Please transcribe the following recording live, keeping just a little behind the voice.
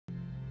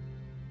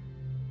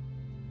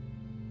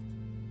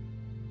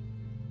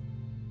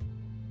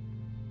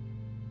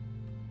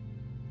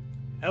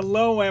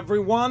Hello,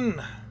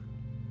 everyone.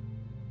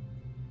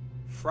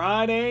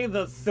 Friday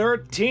the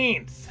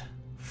 13th.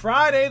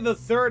 Friday the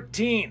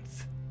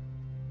 13th.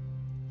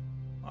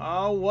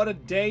 Oh, what a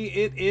day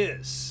it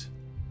is.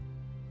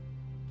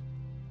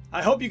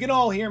 I hope you can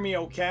all hear me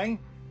okay.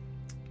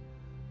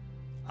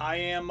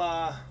 I'm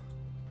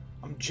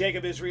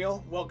Jacob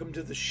Israel. Welcome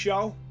to the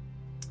show.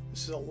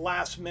 This is a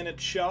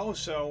last-minute show,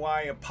 so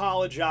I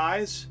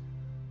apologize.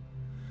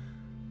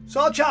 So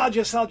I'll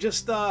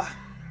just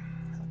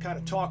kind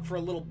of talk for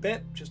a little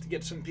bit just to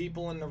get some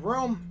people in the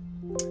room,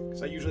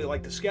 because I usually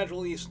like to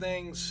schedule these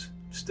things.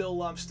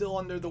 I'm still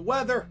under the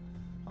weather.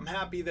 I'm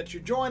happy that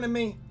you're joining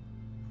me.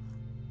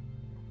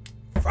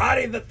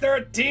 Friday the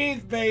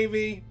 13th,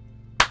 baby.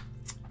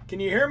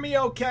 Can you hear me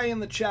okay in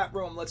the chat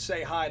room? Let's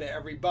say hi to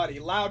everybody.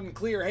 Loud and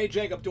clear. Hey,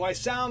 Jacob, do I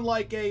sound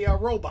like a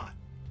robot?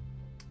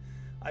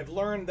 I've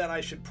learned that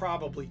I should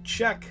probably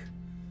check,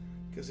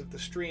 because if the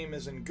stream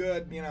isn't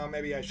good, you know,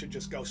 maybe I should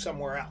just go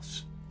somewhere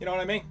else. You know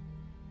what I mean?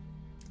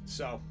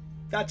 So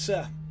that's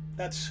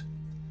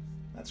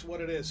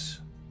what it is.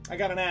 I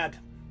got an ad.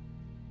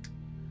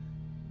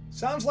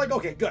 Sounds like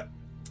okay, good.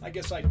 I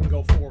guess I can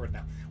go forward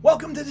now.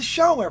 Welcome to the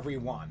show,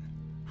 everyone.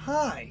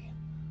 Hi.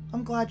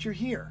 I'm glad you're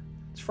here.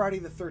 It's Friday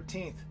the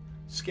 13th.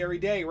 Scary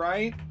day,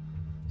 right?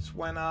 It's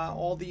when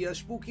all the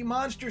spooky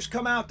monsters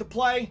come out to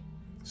play,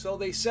 so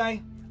they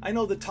say. I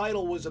know the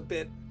title was a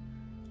bit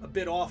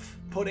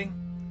off-putting.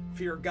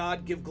 Fear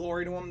God, give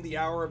glory to him. The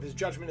hour of his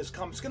judgment has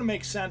come. It's going to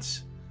make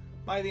sense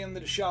by the end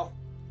of the show.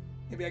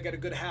 Maybe I got a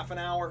good half an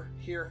hour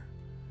here.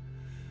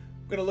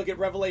 I'm going to look at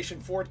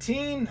Revelation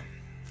 14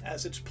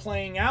 as it's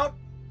playing out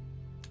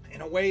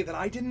in a way that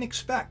I didn't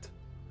expect.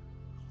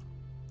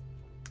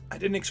 I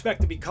didn't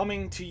expect to be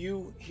coming to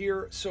you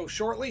here so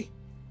shortly,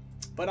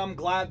 but I'm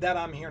glad that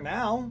I'm here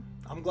now.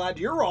 I'm glad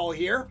you're all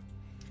here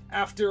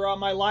after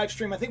my live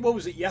stream. I think, what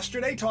was it,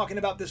 yesterday, talking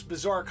about this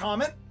bizarre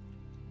comet.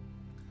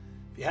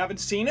 If you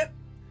haven't seen it,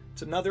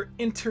 it's another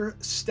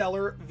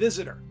interstellar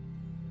visitor.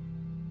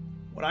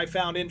 What I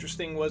found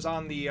interesting was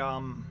on the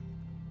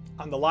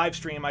live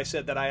stream, I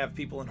said that I have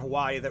people in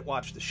Hawaii that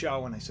watch the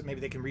show, and I said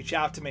maybe they can reach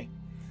out to me.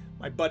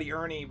 My buddy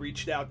Ernie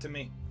reached out to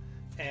me,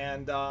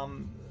 and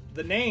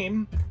the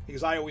name,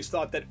 because I always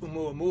thought that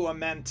Oumuamua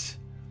meant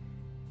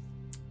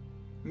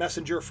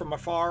messenger from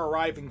afar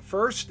arriving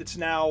first. It's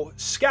now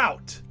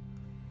scout,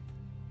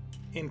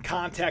 in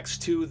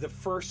context to the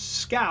first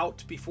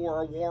scout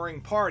before a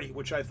warring party,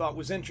 which I thought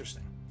was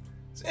interesting.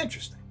 It's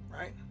interesting,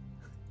 right?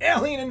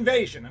 Alien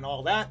invasion and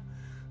all that.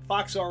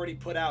 Fox already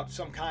put out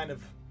some kind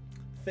of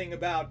thing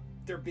about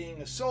there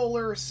being a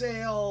solar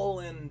sail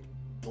and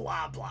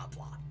blah, blah,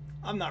 blah.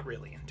 I'm not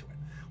really into it.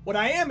 What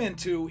I am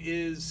into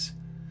is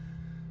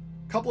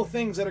a couple of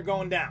things that are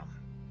going down.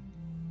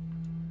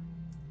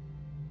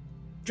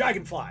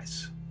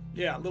 Dragonflies.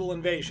 Yeah, little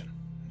invasion.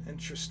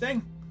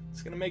 Interesting.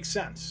 It's going to make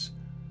sense.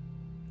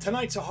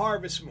 Tonight's a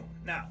harvest moon.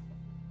 Now,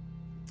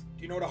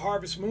 do you know what a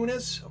harvest moon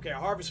is? Okay, a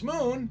harvest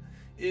moon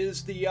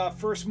is the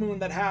first moon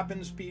that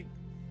happens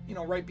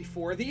right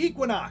before the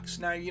equinox.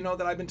 Now, you know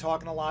that I've been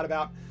talking a lot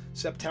about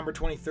September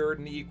 23rd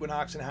and the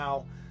equinox and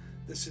how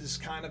this is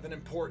kind of an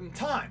important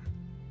time.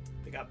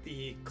 They got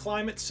the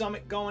climate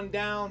summit going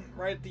down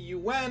right at the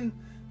UN.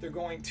 They're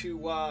going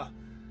to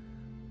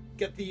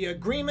get the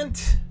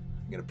agreement.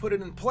 I'm going to put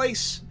it in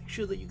place. Make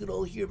sure that you can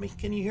all hear me.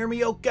 Can you hear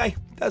me okay?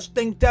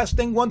 Testing,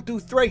 testing, 1, 2,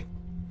 3.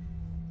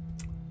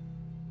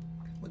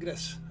 Look at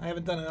this. I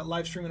haven't done a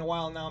live stream in a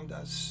while. Now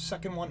I'm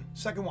second one,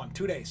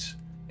 2 days.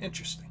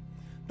 Interesting.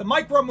 The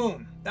micro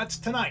moon, that's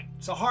tonight.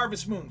 It's a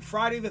harvest moon,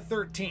 Friday the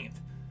 13th.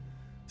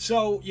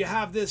 So you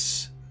have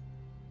this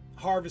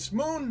harvest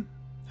moon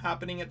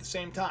happening at the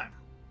same time.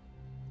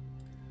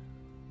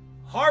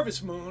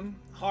 Harvest moon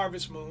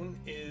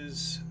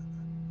is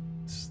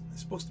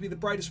supposed to be the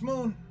brightest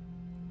moon,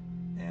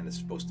 and it's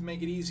supposed to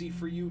make it easy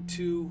for you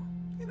to,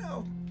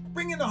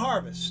 bring in the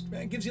harvest.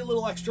 It gives you a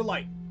little extra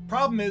light.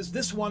 Problem is,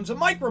 this one's a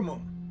micro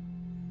moon.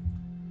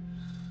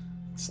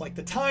 It's like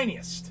the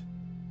tiniest.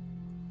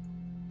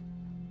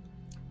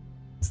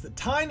 It's the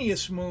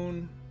tiniest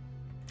moon,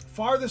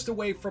 farthest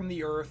away from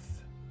the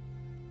Earth,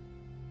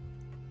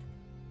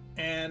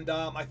 and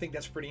I think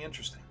that's pretty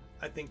interesting.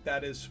 I think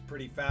that is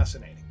pretty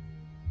fascinating.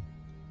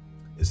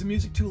 Is the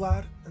music too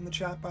loud in the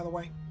chat, by the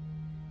way?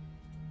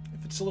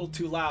 If it's a little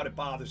too loud, it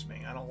bothers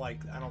me. I don't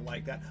like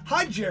that.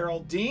 Hi,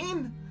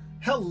 Geraldine.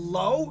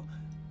 Hello,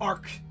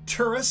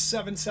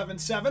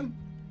 Arcturus777. I'm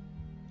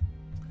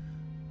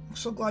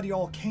so glad you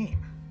all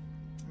came.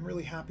 I'm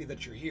really happy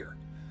that you're here.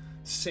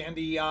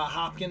 Sandy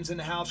Hopkins in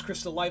the house,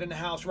 Crystal Light in the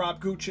house, Rob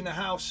Gooch in the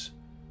house,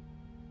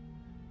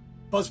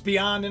 Buzz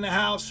Beyond in the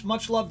house.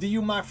 Much love to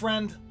you, my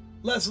friend.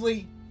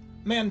 Leslie,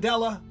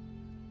 Mandela,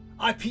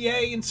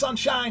 IPA, and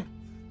Sunshine.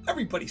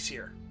 Everybody's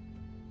here.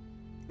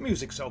 The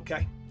music's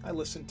okay. I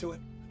listened to it.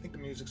 I think the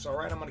music's all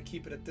right. I'm going to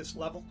keep it at this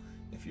level,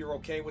 if you're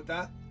okay with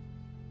that.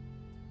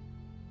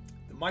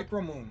 The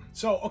micro moon.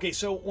 So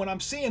when I'm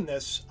seeing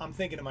this, I'm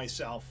thinking to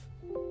myself,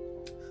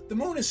 the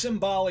moon is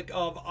symbolic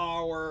of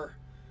our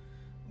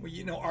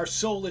you know, our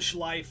soulish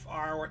life,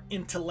 our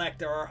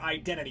intellect, our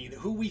identity,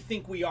 who we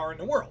think we are in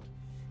the world.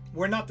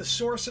 We're not the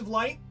source of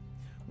light.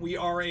 We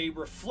are a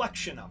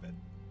reflection of it.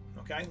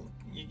 Okay?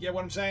 You get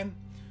what I'm saying?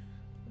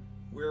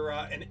 We're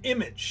an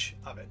image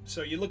of it.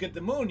 So you look at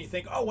the moon, you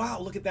think, oh, wow,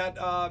 look at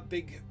that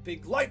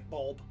big light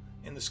bulb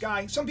in the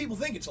sky. Some people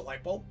think it's a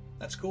light bulb.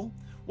 That's cool.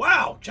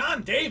 Wow,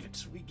 John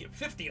Davids, we give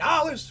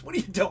 $50. What are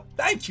you doing?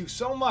 Thank you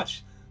so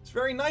much. It's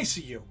very nice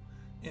of you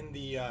in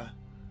the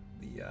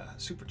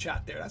super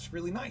chat there. That's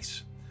really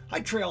nice. Hi,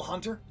 Trail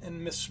Hunter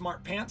and Miss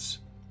Smart Pants.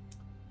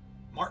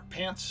 Mart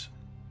Pants.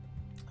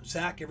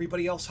 Zach,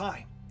 everybody else,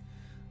 hi.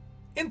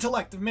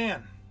 Intellect of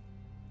man.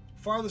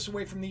 Farthest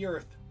away from the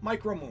earth.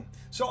 Micromoon.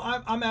 So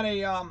I'm at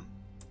a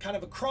kind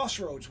of a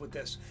crossroads with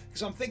this,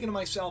 because I'm thinking to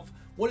myself,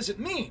 what does it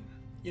mean?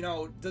 You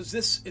know, is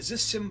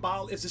this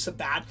symbolic? Is this a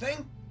bad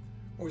thing?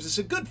 Or is this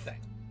a good thing?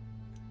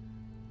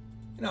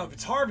 You know, if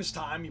it's harvest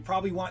time, you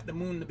probably want the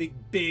moon to be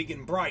big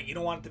and bright. You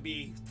don't want it to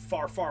be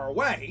far, far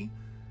away.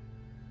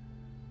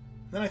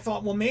 Then I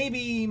thought, well,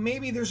 maybe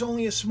there's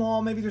only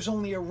maybe there's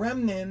only a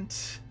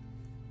remnant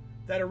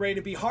that are ready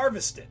to be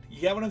harvested.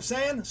 You get what I'm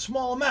saying?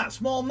 Small amount,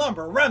 small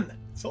number, a remnant.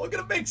 So look at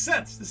it, makes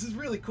sense. This is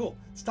really cool.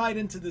 It's tied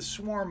into the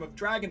swarm of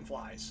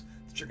dragonflies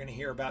that you're going to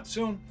hear about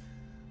soon.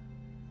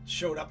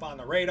 Showed up on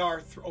the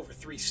radar over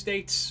 3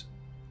 states.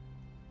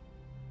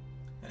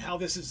 And how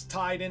this is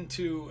tied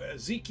into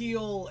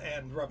Ezekiel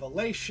and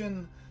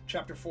Revelation,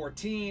 chapter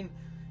 14.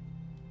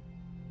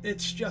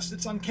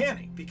 It's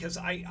uncanny, because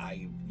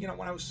you know,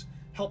 when I was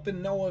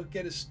helping Noah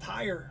get his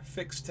tire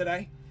fixed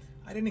today,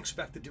 I didn't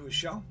expect to do a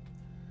show.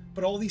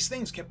 But all these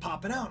things kept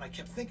popping out, and I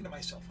kept thinking to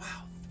myself,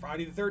 wow,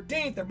 Friday the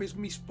 13th, everybody's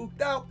going to be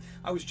spooked out.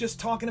 I was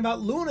just talking about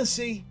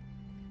lunacy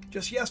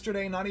just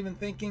yesterday, not even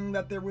thinking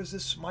that there was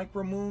this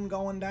micro moon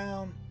going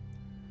down.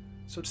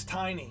 So it's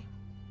tiny.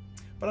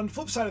 But on the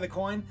flip side of the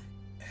coin,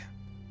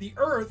 the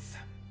Earth,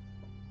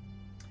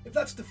 if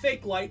that's the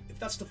fake light, if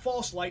that's the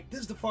false light,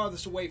 this is the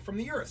farthest away from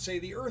the Earth. Say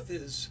the Earth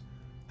is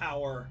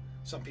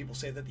some people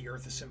say that the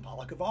Earth is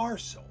symbolic of our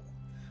soul,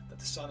 that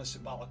the sun is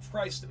symbolic of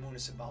Christ, the moon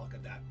is symbolic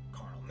of that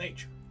carnal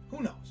nature.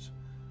 Who knows?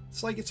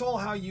 It's all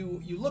how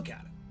you look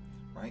at it,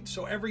 right?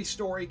 So every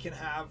story can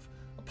have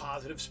a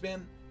positive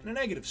spin and a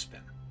negative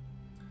spin.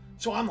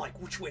 So I'm like,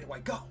 which way do I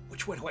go?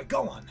 Which way do I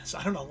go on this?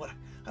 I don't know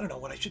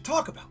what I should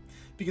talk about.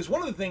 Because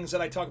one of the things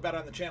that I talk about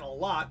on the channel a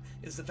lot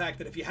is the fact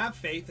that if you have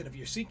faith and if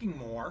you're seeking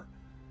more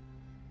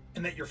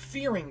and that you're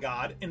fearing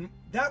God, and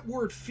that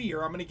word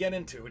fear I'm going to get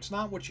into, it's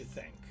not what you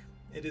think.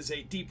 It is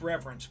a deep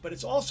reverence, but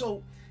it's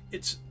also,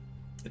 it's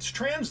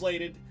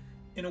translated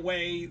in a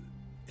way,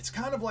 it's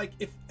kind of like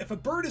if a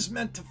bird is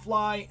meant to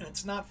fly and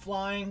it's not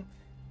flying,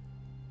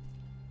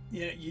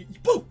 you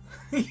boo!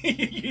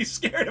 You're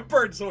scared of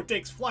birds, so it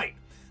takes flight.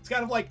 It's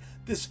kind of like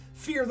this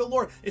fear of the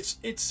Lord. It's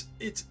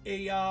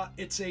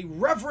a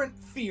reverent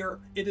fear.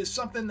 It is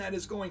something that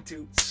is going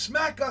to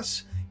smack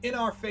us in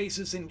our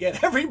faces and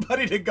get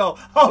everybody to go,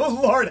 oh,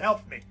 Lord,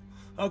 help me.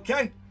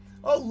 Okay?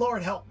 Oh,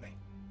 Lord, help me.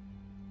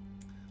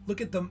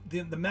 Look at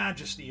the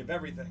majesty of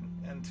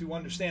everything, and to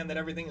understand that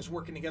everything is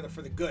working together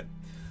for the good.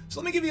 So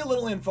let me give you a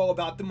little info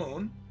about the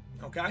moon.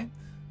 Okay?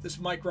 This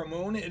micro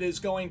moon, it is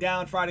going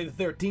down Friday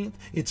the 13th.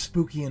 It's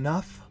spooky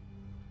enough.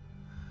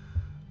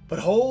 But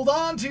hold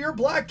on to your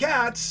black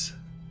cats.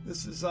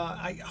 This is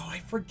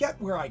I forget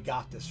where I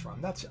got this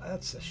from. That's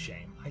a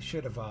shame.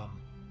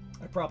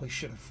 I probably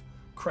should have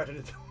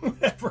credited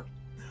whatever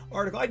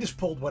article. I just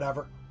pulled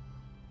whatever.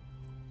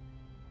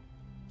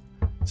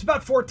 It's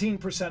about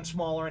 14%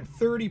 smaller and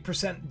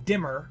 30%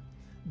 dimmer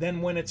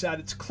than when it's at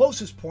its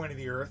closest point of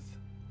the Earth.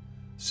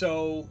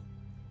 So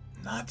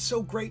not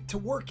so great to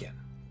work in.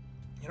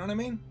 You know what I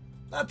mean?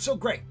 Not so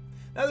great.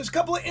 Now there's a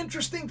couple of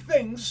interesting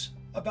things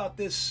about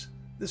this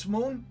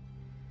moon.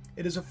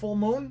 It is a full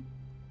moon.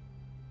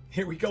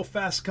 Here we go,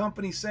 Fast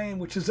Company saying,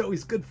 which is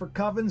always good for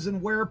covens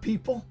and were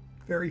people.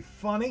 Very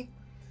funny.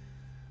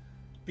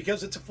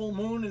 Because it's a full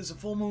moon, it is a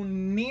full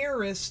moon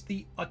nearest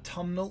the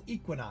autumnal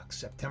equinox,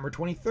 September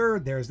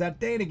 23rd. There's that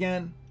date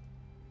again.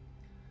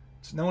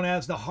 It's known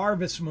as the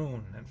harvest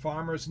moon, and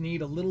farmers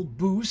need a little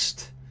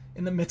boost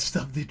in the midst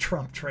of the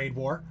Trump trade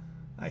war.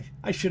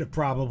 I should have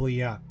probably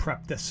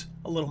prepped this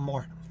a little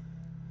more.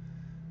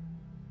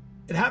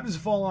 It happens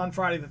to fall on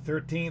Friday the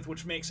 13th,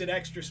 which makes it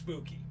extra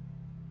spooky.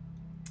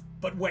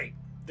 But wait,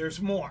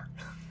 there's more.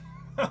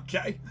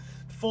 Okay?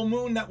 The full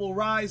moon that will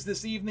rise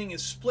this evening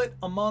is split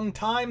among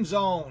time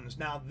zones.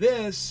 Now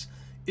this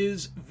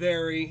is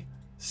very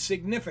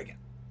significant.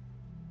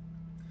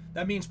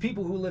 That means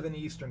people who live in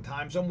the Eastern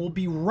time zone will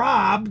be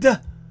robbed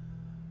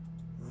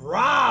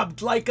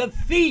like a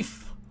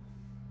thief.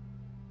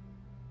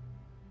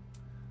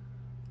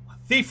 A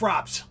thief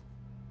robs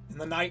in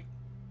the night.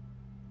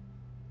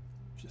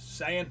 Just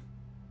saying.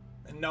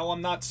 And no,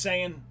 I'm not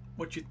saying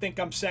what you think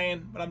I'm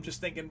saying, but I'm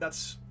just thinking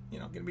that's,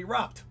 going to be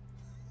robbed.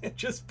 It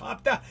just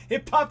popped out.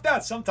 It popped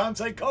out.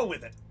 Sometimes I go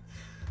with it.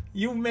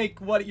 You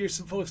make what you're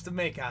supposed to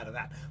make out of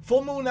that.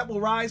 Full moon that will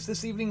rise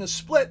this evening is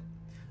split.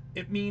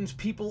 It means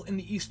people in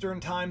the Eastern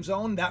time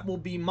zone, that will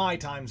be my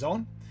time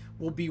zone,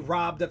 will be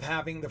robbed of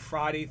having the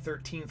Friday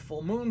 13th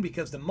full moon,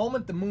 because the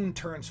moment the moon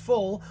turns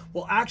full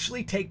will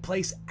actually take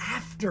place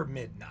after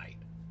midnight.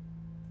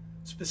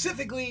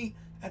 Specifically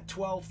at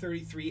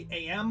 12:33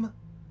 a.m.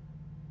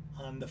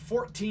 on the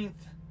 14th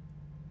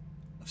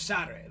of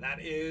Saturday. That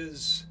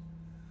is,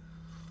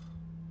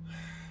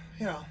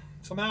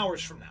 some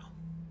hours from now.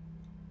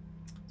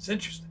 It's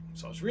interesting.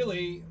 So it's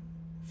really,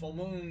 full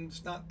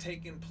moon's not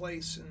taking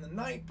place in the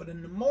night, but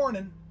in the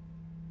morning.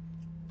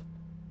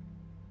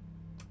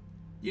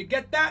 You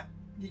get that?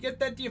 You get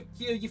that?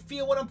 You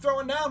feel what I'm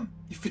throwing down?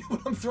 You feel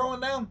what I'm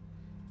throwing down?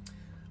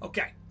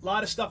 Okay, a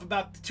lot of stuff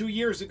about 2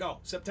 years ago,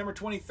 September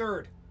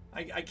 23rd.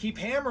 I keep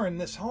hammering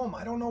this home.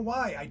 I don't know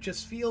why. I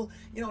just feel,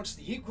 it's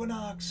the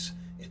equinox.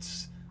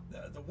 It's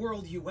the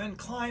World UN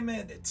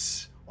climate.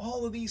 It's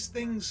all of these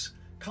things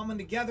coming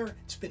together.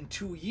 It's been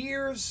 2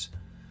 years.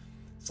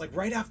 It's like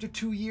right after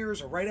 2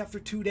 years or right after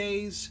 2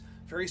 days.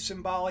 Very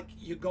symbolic.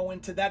 You go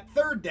into that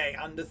third day.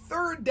 On the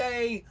third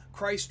day,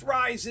 Christ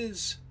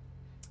rises.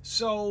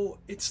 So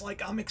it's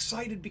like I'm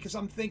excited because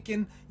I'm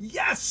thinking,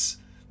 yes,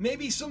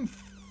 maybe some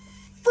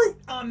fruit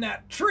on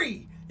that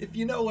tree, if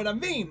you know what I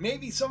mean.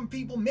 Maybe some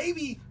people,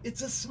 maybe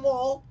there's a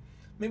small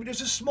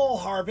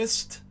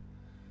harvest,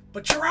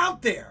 but you're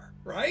out there,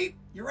 right?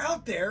 You're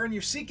out there and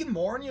you're seeking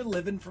more and you're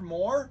living for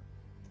more.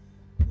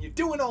 And you're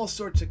doing all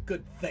sorts of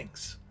good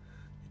things.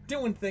 You're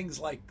doing things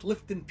like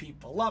lifting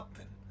people up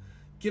and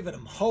giving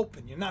them hope,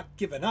 and you're not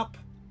giving up.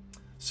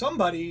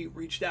 Somebody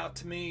reached out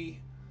to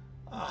me.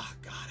 Oh,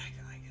 God, I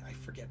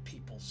forget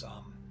people's,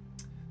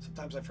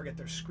 sometimes I forget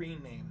their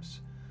screen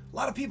names. A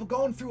lot of people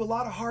going through a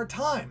lot of hard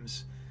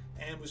times,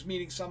 and was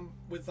meeting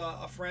with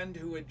a friend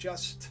who had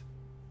just,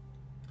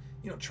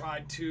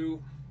 tried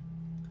to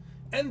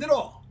end it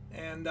all.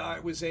 And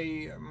it was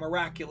a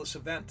miraculous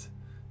event.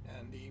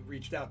 And he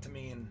reached out to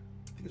me, and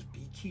I think it was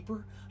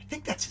Beekeeper. I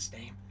think that's his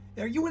name.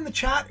 Are you in the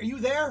chat? Are you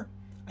there?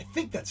 I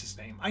think that's his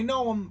name. I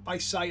know him by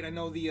sight. I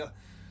know the...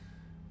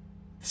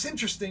 It's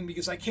interesting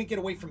because I can't get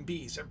away from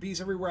bees. There are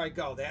bees everywhere I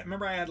go.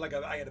 Remember, I had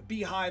a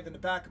beehive in the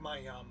back of my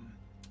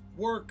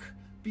work.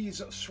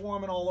 Bees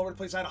swarming all over the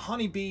place. I had a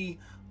honeybee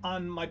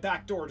on my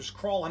back door just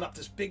crawling up,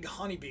 this big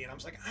honeybee. And I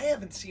was like, I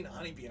haven't seen a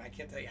honeybee and I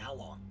can't tell you how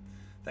long.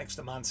 Thanks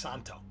to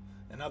Monsanto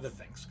and other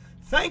things.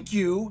 Thank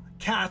you,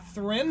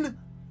 Catherine.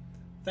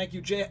 Thank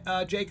you,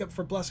 Jacob,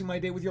 for blessing my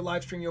day with your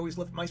live stream. You always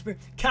lift my spirit.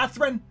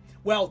 Catherine,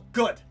 well,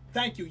 good.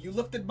 Thank you. You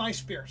lifted my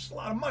spirits. It's a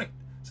lot of money.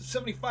 It's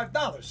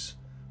 $75.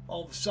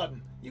 All of a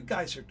sudden, you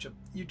guys are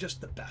you're just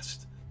the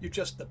best. You're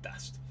just the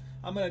best.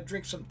 I'm going to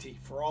drink some tea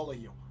for all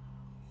of you.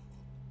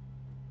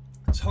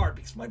 It's hard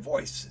because my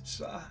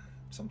voice,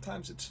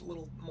 sometimes it's a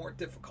little more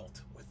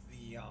difficult with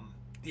the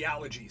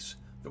allergies,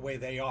 the way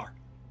they are.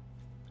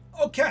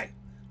 Okay,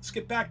 let's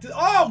get back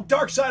to,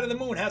 Dark Side of the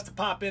Moon has to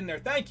pop in there.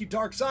 Thank you,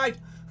 Dark Side.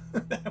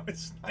 That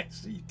was nice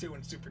to see you too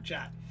in Super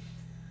Chat.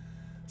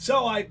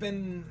 So I've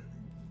been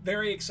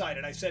very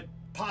excited. I said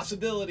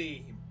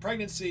possibility,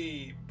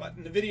 pregnancy, but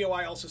in the video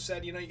I also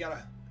said, you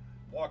gotta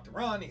walk the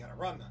run, you gotta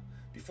run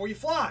before you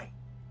fly.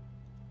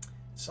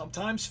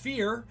 Sometimes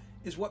fear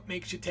is what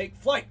makes you take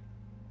flight.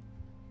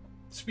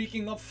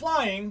 Speaking of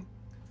flying,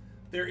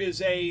 there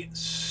is a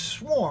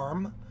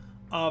swarm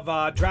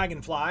of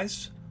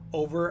dragonflies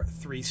over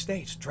 3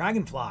 states.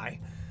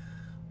 Dragonfly,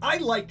 I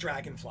like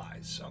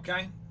dragonflies,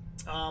 okay?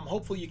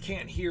 Hopefully you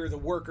can't hear the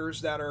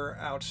workers that are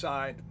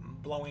outside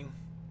blowing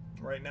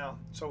right now.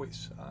 It's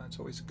always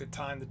a good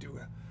time to do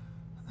a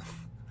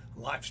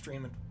live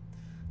stream in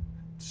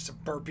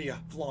suburbia,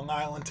 Long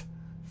Island,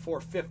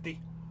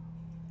 450.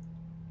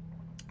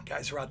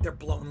 Guys are out there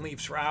blowing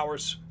leaves for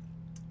hours.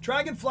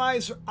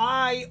 Dragonflies,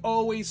 I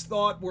always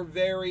thought were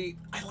I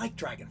like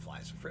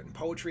dragonflies. I've written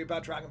poetry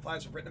about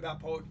dragonflies. I've written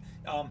about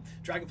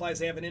dragonflies.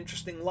 They have an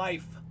interesting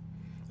life.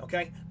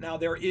 Okay, now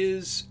there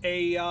is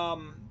there's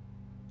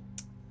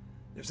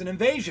an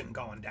invasion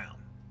going down,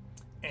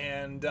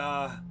 and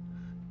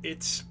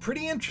it's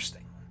pretty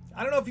interesting.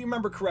 I don't know if you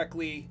remember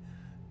correctly.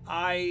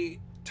 I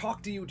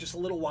talked to you just a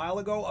little while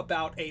ago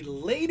about a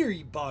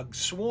ladybug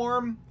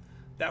swarm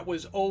that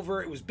was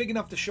over. It was big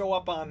enough to show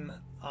up on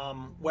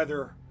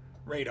weather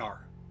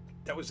radar.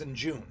 That was in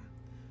June.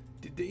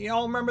 Did you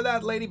all remember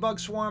that ladybug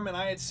swarm? And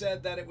I had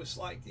said that it was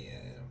like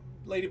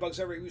ladybugs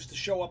everywhere used to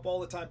show up all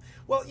the time.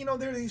 Well,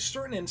 there are these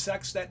certain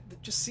insects that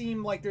just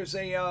seem like there's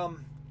a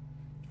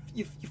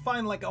you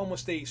find like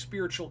almost a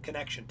spiritual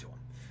connection to them,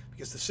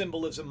 because the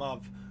symbolism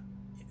of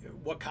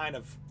what kind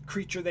of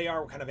creature they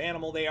are, what kind of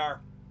animal they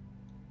are.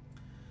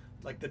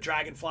 Like the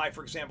dragonfly,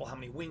 for example, how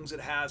many wings it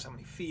has, how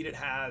many feet it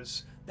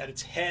has, that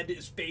its head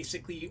is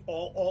basically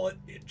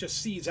it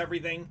just sees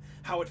everything,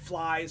 how it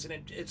flies, and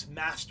its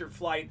master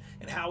flight,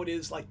 and how it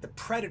is like the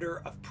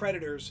predator of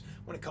predators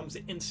when it comes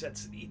to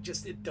insects.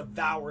 It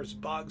devours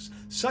bugs.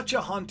 Such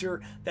a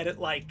hunter that it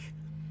like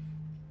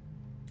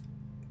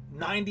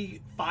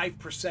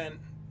 95%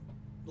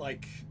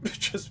 like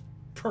just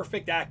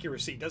perfect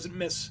accuracy, doesn't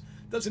miss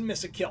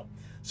a kill.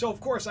 So of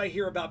course I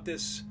hear about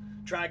this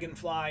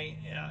dragonfly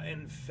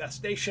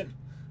infestation,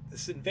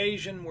 this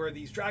invasion where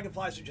these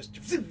dragonflies are just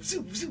zoo,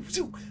 zoo, zoo,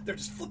 zoo, they're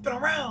just flipping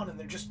around, and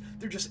they're just,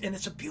 and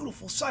it's a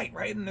beautiful sight,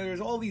 right? And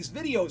there's all these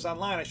videos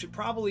online. I should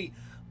probably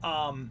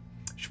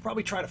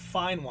try to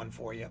find one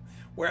for you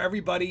where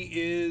everybody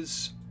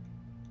is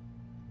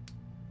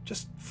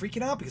just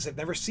freaking out because they've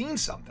never seen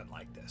something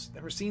like this.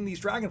 Never seen these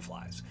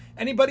dragonflies.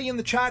 Anybody in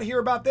the chat hear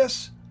about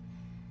this?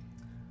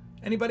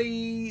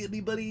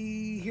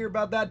 Anybody hear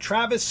about that?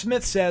 Travis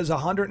Smith says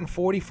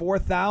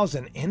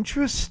 144,000.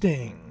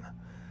 Interesting.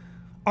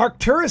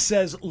 Arcturus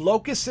says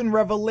Locust and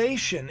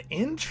Revelation.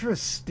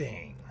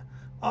 Interesting.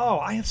 Oh,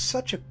 I have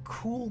such a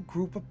cool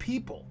group of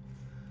people.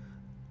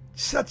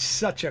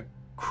 Such a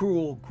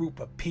cool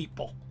group of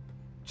people.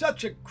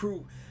 Such a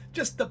crew.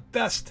 Just the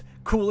best,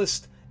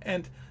 coolest,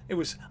 and it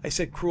was, I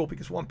said cruel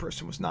because one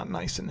person was not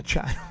nice in the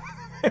chat.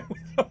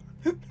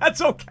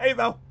 That's okay,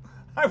 though.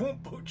 I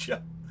won't boot you.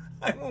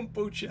 I won't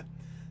boot you.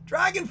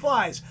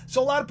 Dragonflies.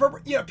 So a lot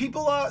of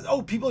people.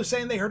 People are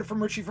saying they heard it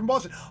from Richie from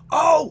Boston.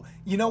 Oh,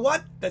 you know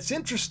what? That's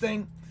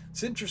interesting.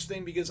 It's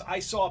interesting because I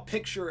saw a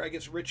picture. I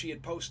guess Richie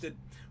had posted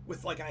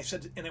with and I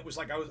said, and it was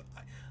like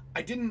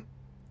I didn't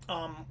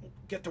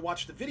get to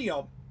watch the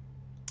video.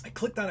 I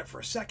clicked on it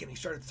for a second. He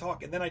started to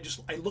talk, and then I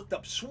looked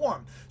up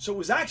swarm. So it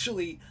was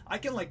actually, I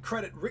can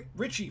credit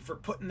Richie for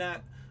putting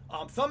that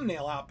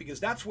thumbnail out because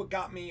that's what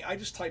got me. I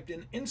just typed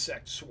in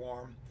insect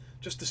swarm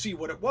just to see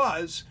what it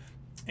was,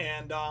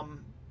 and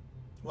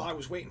while I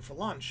was waiting for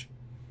lunch,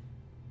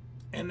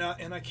 and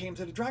I came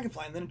to the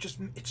dragonfly, and then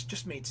it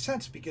just made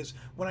sense because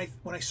when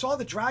I saw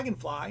the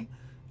dragonfly,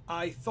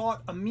 I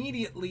thought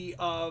immediately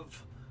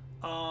of.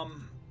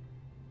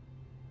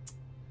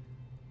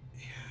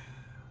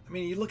 I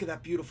mean, you look at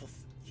that beautiful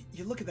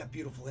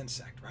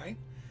insect, right?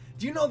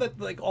 Do you know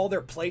that all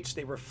their plates,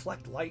 they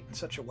reflect light in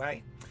such a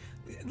way?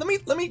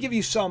 Let me give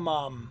you some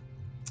of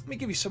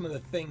the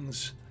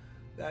things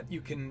that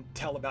you can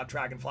tell about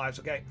dragonflies.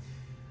 Okay,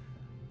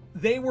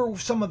 they were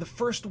some of the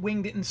first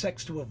winged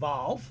insects to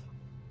evolve.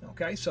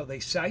 Okay, so they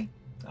say.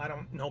 I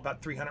don't know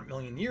about 300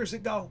 million years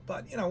ago,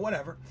 but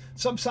whatever.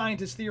 Some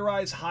scientists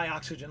theorize high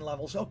oxygen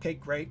levels. Okay,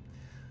 great.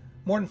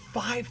 More than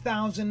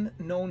 5,000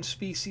 known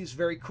species.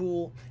 Very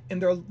cool.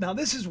 And now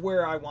this is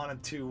where I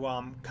wanted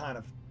to kind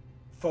of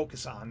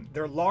focus on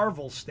their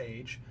larval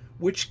stage,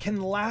 which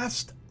can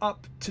last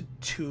up to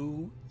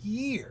 2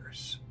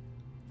 years.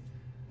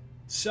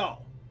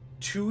 So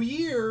 2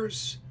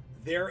 years,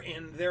 they're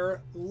in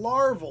their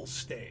larval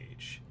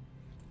stage.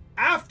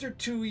 After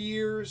 2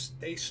 years,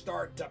 they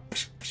start to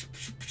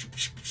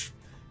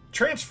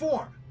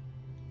transform.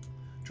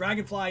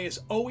 Dragonfly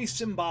is always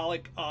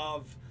symbolic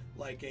of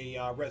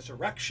a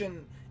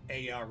resurrection,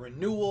 a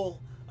renewal,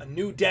 a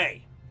new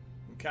day.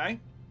 Okay?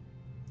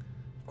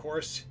 Of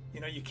course,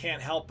 you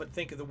can't help but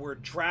think of the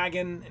word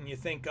dragon, and you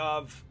think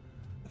of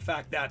the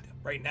fact that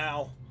right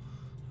now,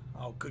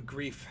 oh, good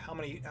grief, how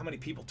many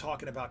people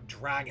talking about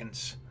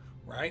dragons,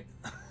 right?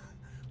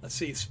 Let's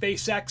see,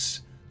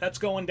 SpaceX, that's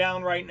going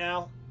down right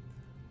now.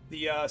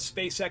 The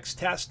SpaceX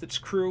test, its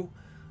crew,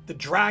 the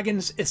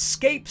Dragon's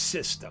escape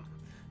system.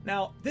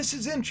 Now, this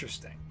is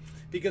interesting.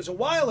 Because a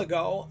while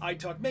ago,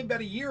 maybe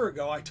about a year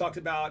ago, I talked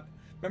about,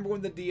 remember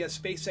when the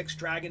SpaceX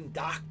Dragon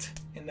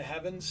docked in the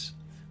heavens?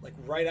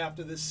 Right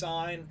after this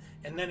sign,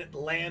 and then it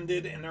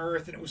landed in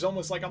Earth, and it was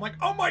almost I'm like,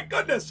 oh my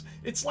goodness,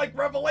 it's like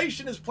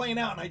Revelation is playing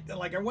out. And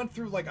I went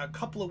through a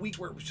couple of weeks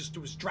where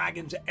there was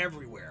dragons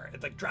everywhere.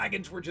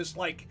 Dragons were just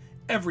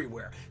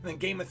everywhere. And then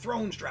Game of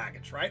Thrones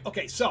dragons, right?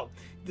 Okay, so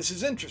this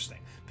is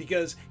interesting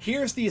because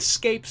here's the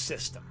escape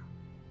system.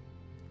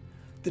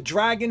 The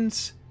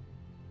Dragon's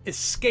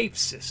escape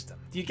system.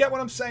 Do you get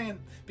what I'm saying?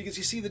 Because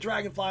you see the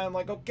dragonfly, I'm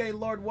like, okay,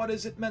 Lord, what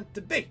is it meant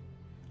to be?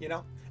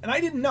 And I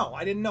didn't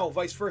know,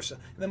 vice versa.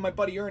 And then my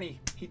buddy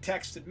Ernie, he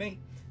texted me,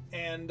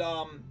 and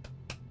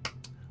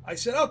I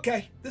said,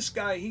 okay, this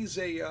guy, he's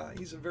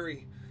a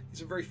very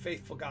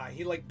faithful guy.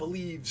 He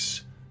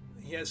believes,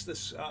 he has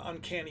this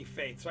uncanny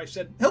faith. So I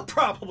said, he'll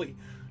probably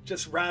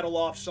just rattle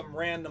off some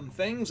random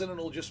things, and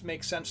it'll just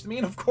make sense to me.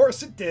 And of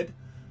course it did,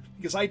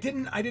 because I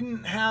didn't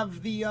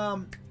have the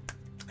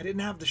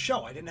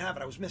show. I didn't have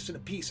it. I was missing a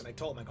piece, and I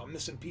told him, I'm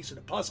missing a piece of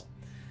the puzzle.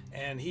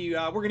 And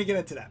we're going to get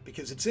into that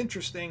because it's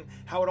interesting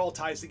how it all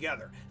ties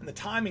together, and the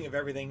timing of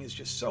everything is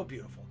just so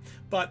beautiful.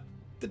 But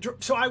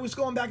so I was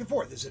going back and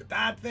forth. Is it a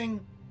bad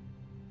thing?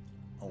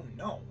 Oh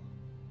no!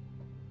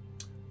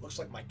 Looks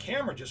like my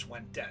camera just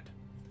went dead.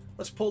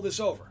 Let's pull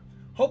this over.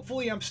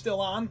 Hopefully I'm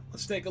still on.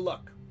 Let's take a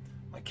look.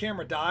 My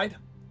camera died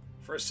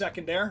for a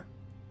second there.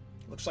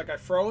 Looks like I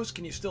froze.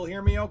 Can you still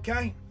hear me?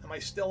 Okay. Am I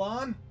still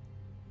on?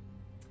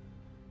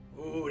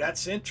 Ooh,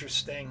 that's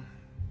interesting.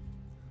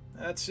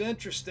 That's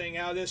interesting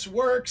how this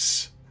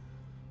works.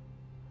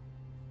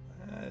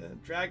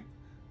 Let's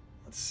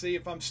see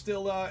if I'm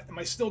still, am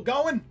I still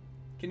going?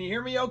 Can you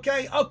hear me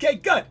okay? Okay,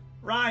 good.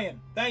 Ryan.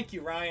 Thank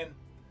you, Ryan.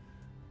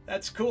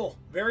 That's cool.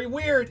 Very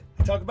weird.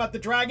 I talk about the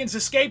Dragon's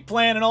escape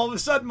plan, and all of a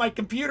sudden my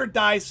computer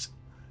dies.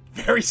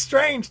 Very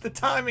strange, the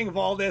timing of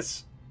all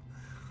this.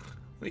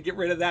 Let me get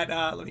rid of that.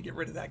 Let me get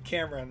rid of that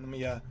camera, and let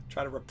me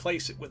try to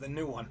replace it with a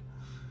new one.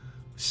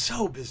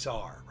 So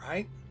bizarre,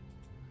 right?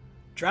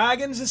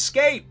 Dragon's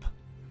escape.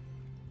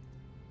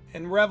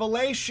 In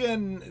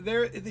Revelation,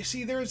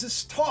 there's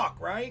this talk,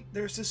 right?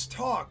 There's this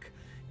talk.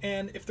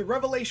 And if the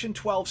Revelation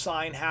 12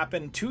 sign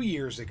happened 2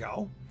 years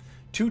ago,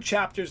 2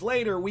 chapters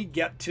later, we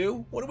get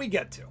to, what do we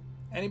get to?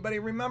 Anybody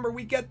remember?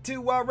 We get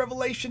to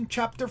Revelation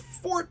chapter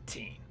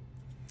 14,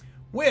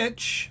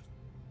 which,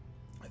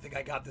 I think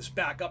I got this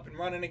back up and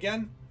running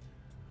again.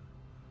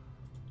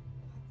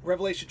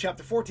 Revelation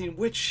chapter 14,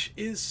 which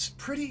is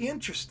pretty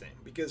interesting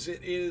because it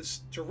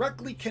is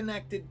directly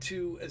connected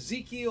to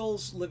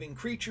Ezekiel's living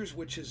creatures,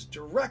 which is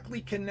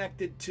directly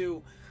connected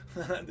to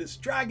this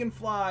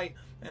dragonfly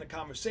and a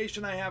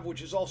conversation I have,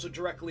 which is also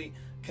directly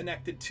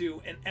connected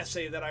to an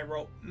essay that I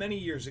wrote many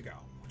years ago,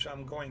 which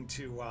I'm going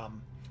to,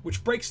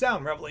 which breaks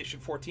down Revelation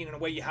 14 in a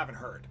way you haven't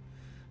heard.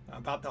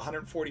 About the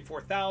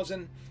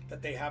 144,000,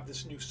 that they have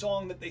this new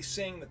song that they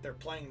sing, that they're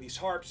playing these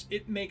harps.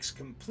 It makes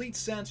complete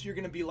sense. You're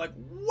going to be like,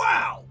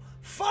 wow,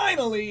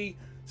 finally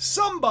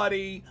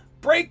somebody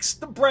breaks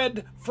the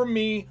bread for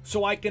me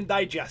so I can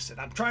digest it.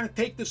 I'm trying to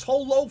take this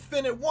whole loaf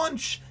in at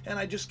once, and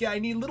I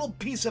need a little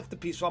piece after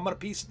piece, so I'm going to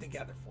piece it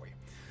together for you.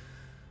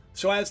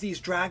 So as these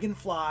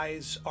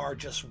dragonflies are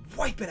just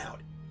wiping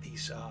out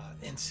these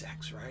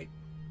insects, right?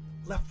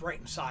 Left, right,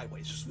 and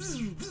sideways. Just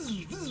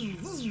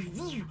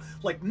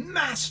like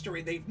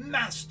mastery. They've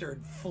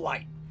mastered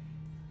flight.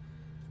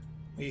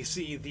 We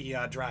see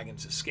the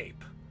dragon's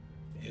escape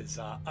is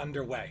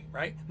underway,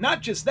 right?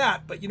 Not just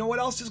that, but you know what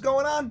else is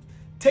going on?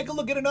 Take a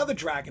look at another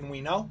dragon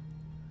we know,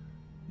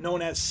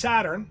 known as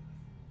Saturn.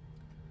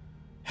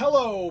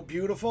 Hello,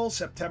 beautiful,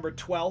 September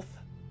 12th.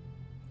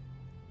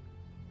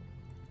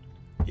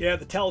 Yeah,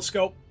 the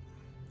telescope.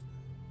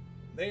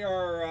 They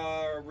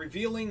are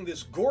revealing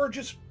this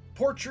gorgeous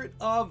portrait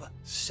of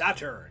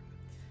Saturn.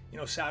 You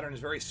know, Saturn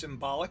is very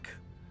symbolic,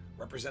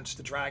 represents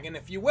the dragon,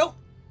 if you will.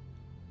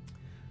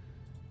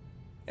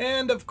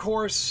 And of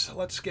course,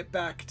 let's get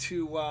back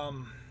to, let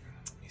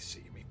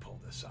me pull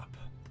this up.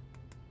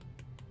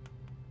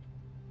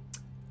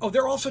 Oh,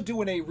 they're also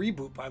doing a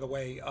reboot, by the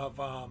way, of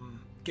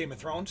Game of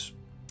Thrones.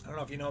 I don't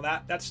know if you know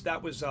that.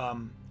 That was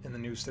in the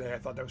news today. I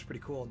thought that was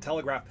pretty cool. And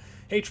Telegraph,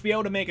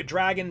 HBO to make a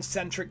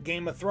dragon-centric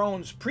Game of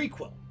Thrones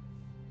prequel.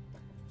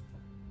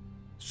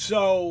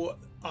 So,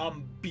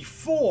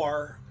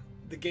 before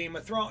the Game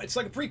of Thrones, it's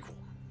like a prequel,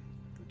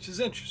 which is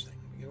interesting.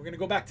 We're going to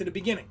go back to the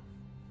beginning.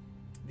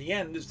 The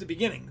end is the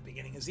beginning. The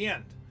beginning is the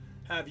end.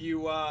 Have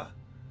you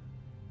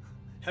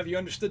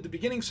understood the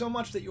beginning so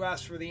much that you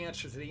asked for the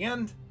answer to the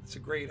end? It's a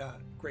great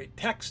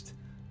text.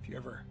 If you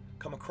ever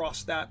come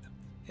across that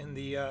in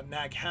the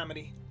Nag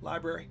Hammadi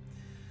library.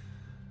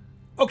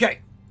 Okay,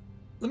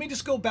 let me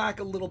just go back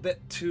a little bit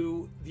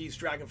to these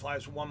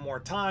dragonflies one more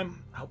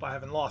time. I hope I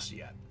haven't lost you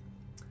yet.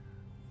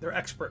 They're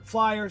expert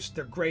flyers.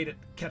 They're great at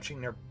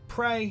catching their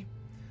prey.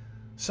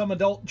 Some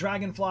adult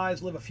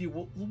dragonflies live a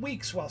few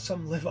weeks, while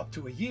some live up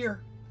to a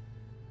year.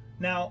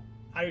 Now,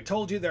 I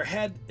told you their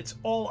head, it's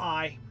all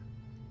eye.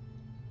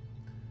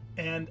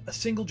 And a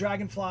single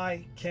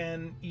dragonfly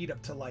can eat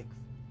up to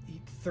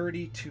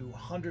 30 to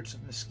hundreds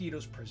of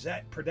mosquitoes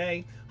per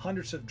day,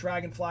 hundreds of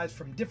dragonflies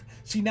from different...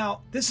 See,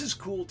 now, this is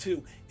cool,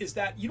 too, is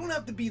that you don't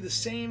have to be the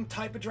same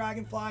type of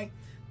dragonfly.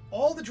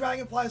 All the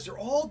dragonflies are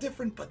all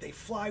different, but they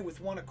fly with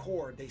one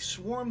accord. They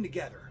swarm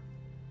together.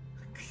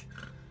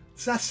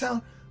 Does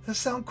that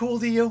sound cool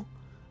to you?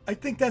 I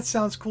think that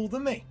sounds cool to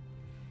me.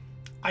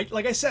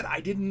 Like I said, I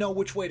didn't know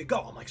which way to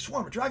go. I'm like,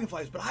 swarm of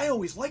dragonflies, but I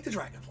always liked the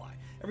dragonfly.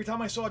 Every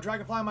time I saw a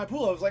dragonfly in my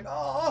pool, I was like,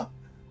 oh,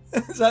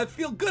 I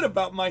feel good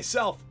about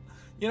myself,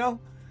 you know?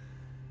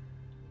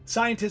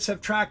 Scientists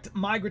have tracked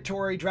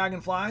migratory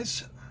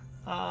dragonflies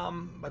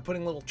by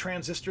putting little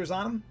transistors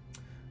on them.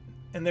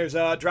 And there's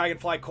a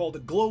dragonfly called a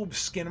globe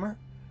skimmer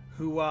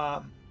who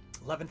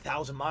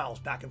 11,000 miles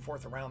back and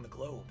forth around the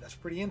globe. That's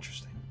pretty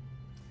interesting.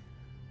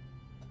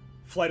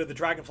 Flight of the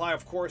dragonfly,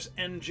 of course,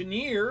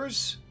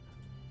 engineers,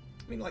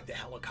 like the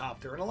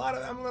helicopter, and a lot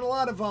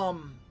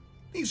of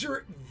these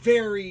are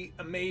very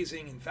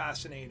amazing and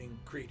fascinating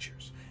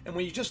creatures. And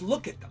when you just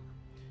look at them,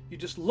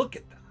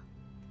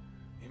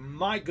 and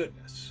my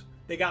goodness,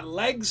 they got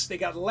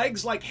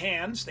legs like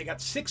hands, they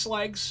got 6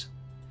 legs,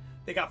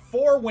 they got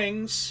 4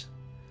 wings,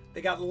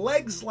 they got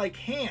legs like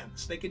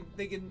hands. They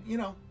can, you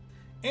know,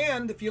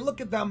 and if you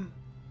look at them,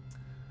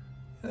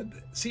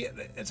 see,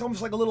 it's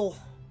almost like a little,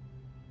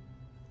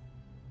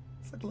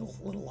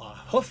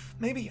 hoof,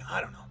 maybe, I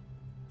don't know.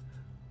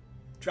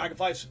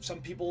 Dragonflies,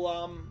 some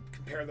people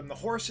compare them to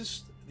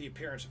horses, the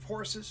appearance of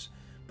horses,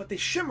 but they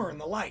shimmer in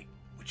the light,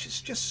 which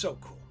is just so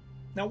cool.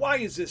 Now, why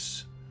is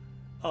this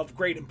of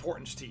great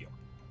importance to you?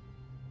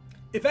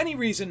 If any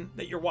reason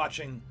that you're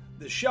watching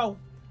this show,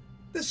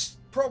 this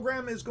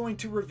program is going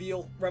to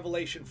reveal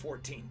Revelation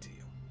 14 to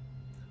you.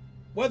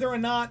 Whether or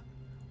not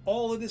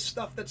all of this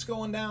stuff that's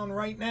going down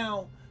right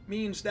now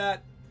means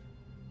that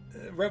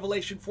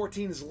Revelation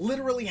 14 is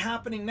literally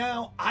happening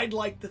now, I'd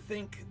like to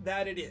think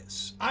that it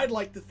is. I'd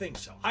like to think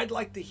so. I'd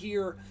like to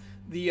hear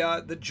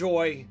the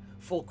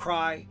joyful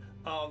cry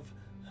of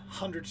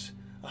hundreds,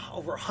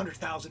 over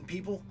 100,000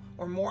 people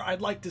or more.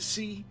 I'd like to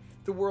see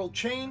the world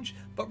change.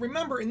 But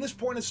remember, in this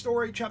point of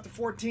story, chapter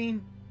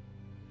 14,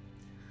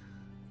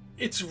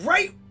 it's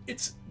right.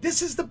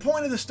 This is the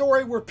point of the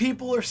story where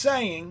people are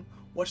saying,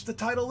 what's the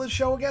title of this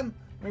show again?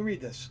 Let me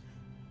read this.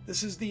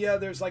 This is the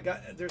there's like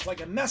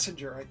a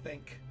messenger, I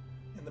think,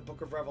 in the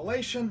book of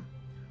Revelation.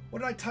 What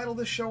did I title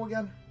this show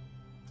again?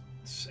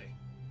 Let's see.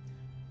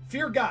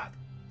 Fear God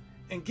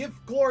and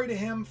give glory to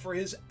him, for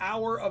his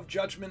hour of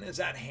judgment is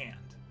at hand.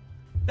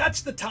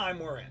 That's the time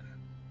we're in.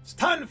 It's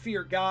time to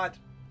fear God,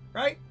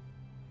 right?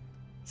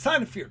 It's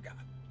time to fear God,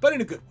 but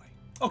in a good way.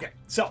 Okay,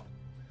 so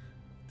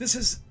this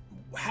is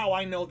how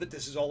I know that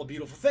this is all a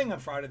beautiful thing on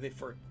Friday the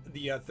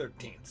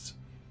 13th.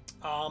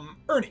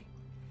 Ernie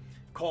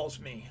calls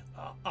me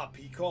up.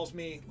 He calls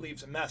me,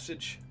 leaves a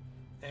message,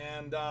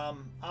 and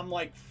I'm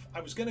like,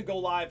 I was going to go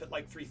live at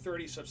like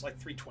 3:30, so it's like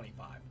 3:25,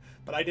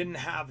 but I didn't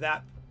have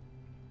that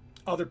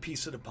other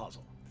piece of the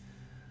puzzle.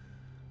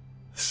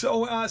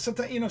 So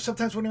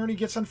sometimes when Ernie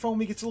gets on the phone,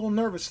 he gets a little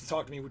nervous to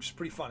talk to me, which is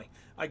pretty funny.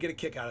 I get a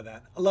kick out of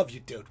that. I love you,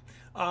 dude.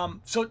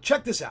 So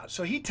check this out.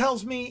 So he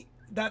tells me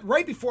that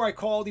right before I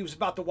called, he was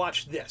about to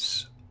watch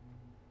this.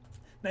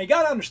 Now you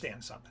got to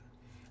understand something.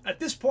 At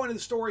this point of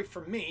the story,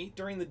 for me,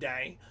 during the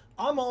day,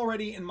 I'm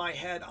already in my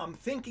head, I'm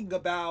thinking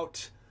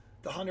about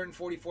the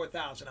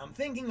 144,000. I'm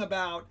thinking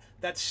about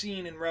that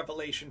scene in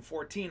Revelation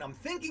 14. I'm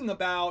thinking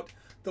about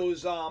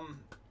those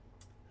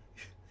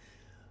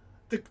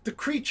the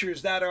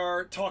creatures that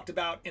are talked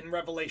about in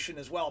Revelation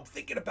as well. I'm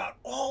thinking about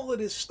all of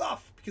this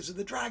stuff because of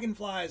the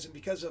dragonflies and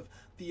because of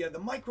the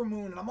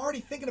micromoon, and I'm already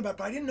thinking about it,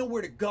 but I didn't know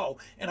where to go.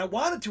 And I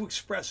wanted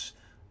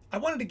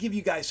to give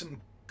you guys some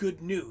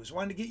good news. I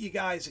wanted to get you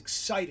guys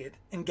excited,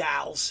 and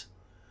gals,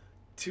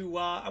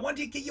 I wanted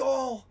to get you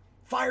all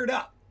fired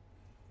up.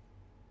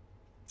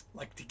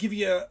 Like to give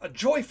you a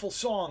joyful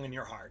song in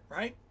your heart,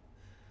 right?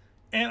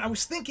 And I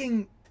was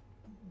thinking,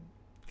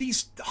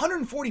 these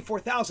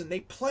 144,000, they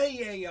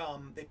play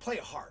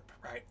a harp,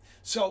 right?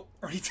 So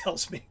Ernie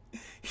tells me,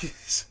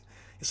 it's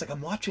like,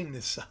 I'm watching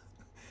this.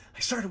 I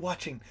started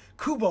watching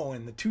Kubo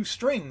and the Two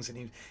Strings,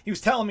 and he was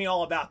telling me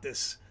all about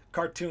this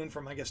cartoon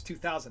from, I guess,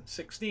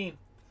 2016.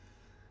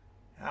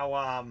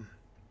 How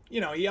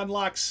he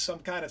unlocks some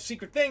kind of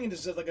secret thing, and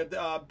this is like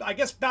a I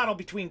guess battle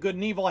between good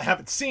and evil. I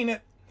haven't seen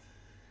it.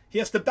 He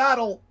has to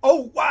battle.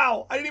 Oh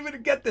wow! I didn't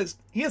even get this.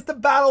 He has to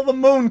battle the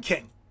Moon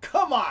King.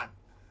 Come on.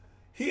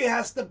 He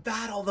has to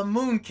battle the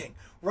Moon King.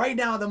 Right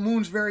now, the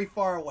moon's very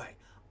far away.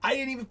 I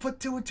didn't even put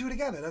two and two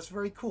together. That's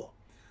very cool.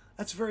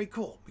 That's very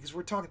cool because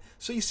we're talking.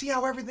 So you see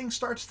how everything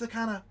starts to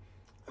kind of,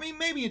 I mean,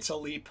 maybe it's a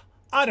leap.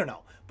 I don't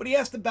know. But he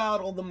has to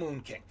battle the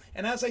Moon King.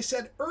 And as I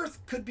said, Earth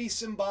could be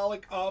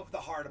symbolic of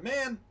the heart of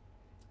man,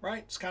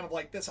 right? It's kind of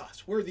like this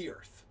us. We're the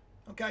Earth,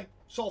 okay?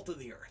 Salt of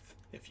the earth,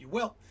 if you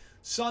will.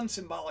 Sun,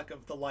 symbolic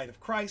of the light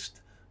of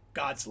Christ,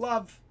 God's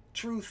love,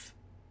 truth,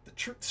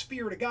 the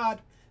Spirit of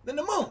God. Then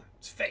the moon,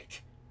 it's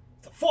fake.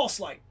 It's a false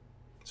light.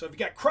 So if you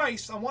got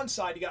Christ on one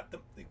side, you got the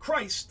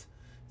Christ,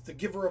 the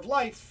giver of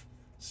life.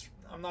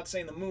 I'm not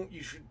saying the moon,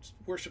 you should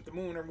worship the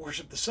moon or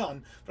worship the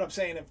sun, but I'm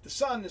saying if the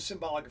sun is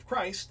symbolic of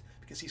Christ,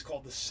 because he's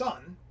called the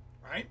sun,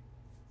 right?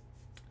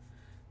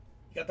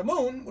 You got the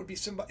moon, it would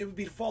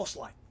be the false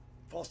light.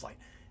 False light.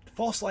 The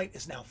false light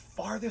is now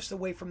farthest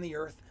away from the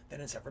earth than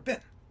it's ever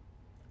been.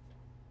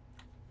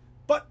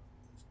 But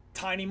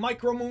tiny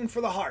micro moon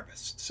for the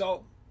harvest.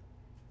 So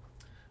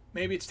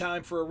maybe it's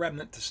time for a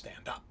remnant to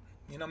stand up.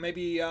 You know,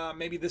 maybe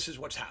this is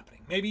what's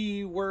happening.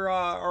 Maybe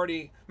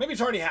maybe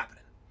it's already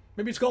happening.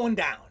 Maybe it's going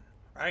down,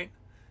 right?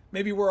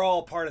 Maybe we're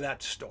all part of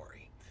that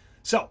story.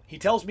 So he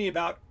tells me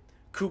about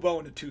Kubo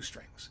and the Two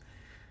Strings.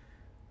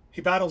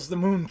 He battles the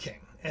Moon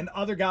King and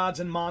other gods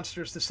and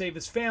monsters to save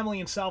his family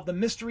and solve the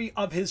mystery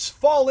of his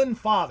fallen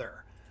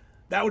father.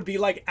 That would be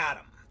like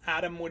Adam.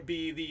 Adam would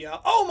be the,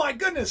 oh my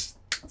goodness,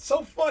 it's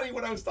so funny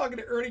when I was talking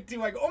to Ernie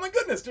too. I go, oh my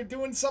goodness, they're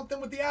doing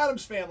something with the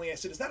Addams family. I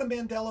said, is that a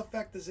Mandela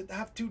effect? Does it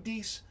have two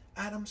D's?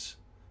 Addams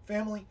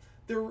family?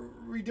 They're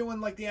redoing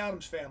like the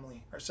Addams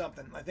family or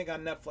something, I think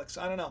on Netflix.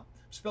 I don't know.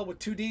 Spelled with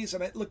two D's,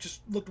 and it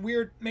just looked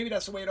weird. Maybe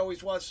that's the way it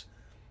always was.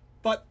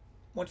 But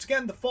once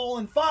again, the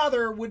fallen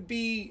father would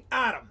be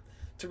Adam.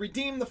 To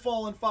redeem the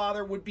fallen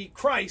father would be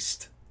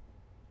Christ.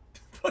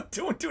 Put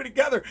two and two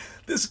together.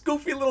 This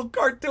goofy little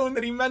cartoon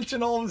that he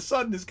mentioned all of a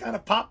sudden is kind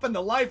of popping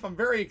to life. I'm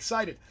very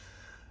excited.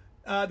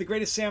 The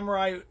greatest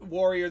samurai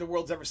warrior the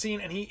world's ever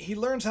seen, and he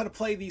learns how to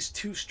play these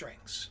two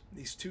strings.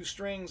 These two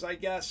strings, I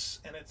guess,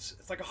 and it's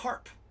like a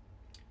harp.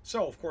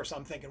 So of course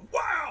I'm thinking,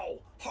 wow,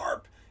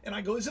 harp. And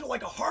I go, isn't it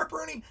like a harp,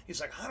 Ernie? He's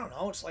like, I don't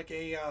know. It's like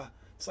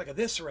a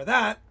this or a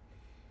that.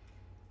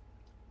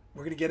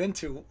 We're going to get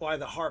into why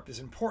the harp is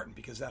important,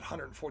 because that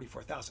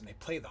 144,000, they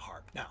play the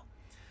harp. Now,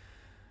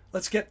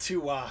 let's get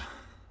to,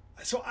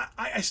 so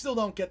I still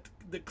don't get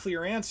the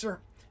clear answer.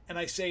 And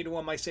I say to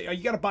him, oh,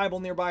 you got a Bible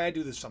nearby? I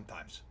do this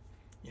sometimes,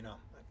 you know.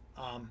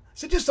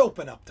 So just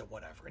open up to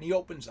whatever. And he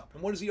opens up.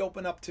 And what does he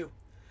open up to?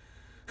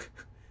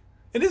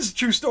 And this is a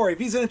true story. If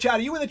he's in the chat,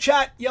 are you in the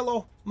chat,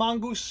 Yellow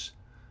Mongoose?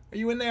 Are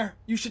you in there?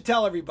 You should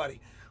tell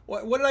everybody.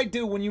 What did I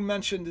do when you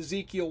mentioned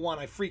Ezekiel 1?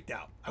 I freaked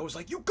out. I was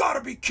like, you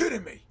gotta be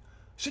kidding me.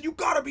 I said, you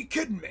gotta be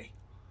kidding me.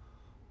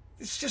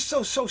 It's just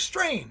so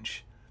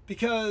strange,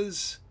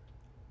 because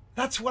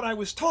That's what I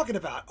was talking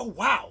about. Oh,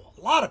 wow.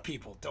 A lot of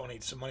people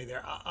donate some money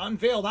there.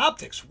 Unveiled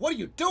Optics. What are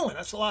you doing?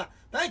 That's a lot.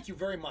 Thank you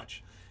very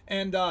much.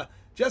 And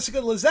Jessica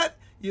Lizette,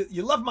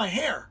 you love my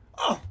hair.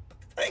 Oh,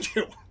 thank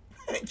you.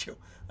 Thank you.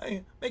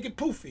 I make it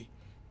poofy.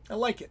 I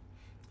like it.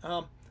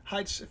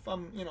 Hides if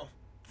I'm,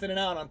 thinning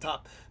out on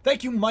top.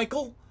 Thank you,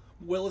 Michael,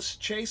 Willis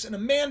Chase, and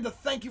Amanda.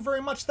 Thank you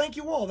very much. Thank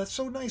you all. That's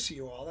so nice of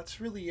you all.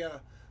 That's really,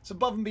 it's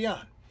above and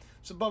beyond.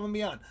 It's above and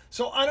beyond.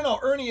 So, I don't know.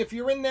 Ernie, if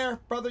you're in there,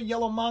 brother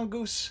Yellow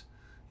Mongoose,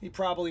 he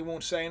probably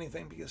won't say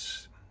anything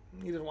because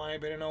he doesn't want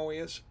anybody to know who he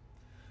is.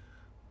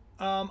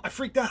 I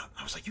freaked out.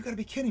 I was like, you got to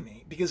be kidding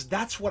me. Because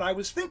that's what I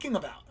was thinking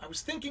about. I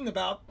was thinking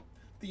about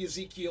the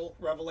Ezekiel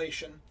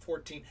Revelation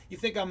 14. You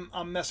think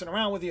I'm messing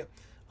around with you?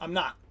 I'm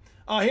not.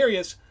 Here he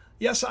is.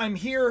 Yes, I'm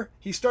here.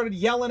 He started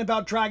yelling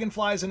about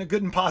dragonflies in a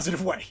good and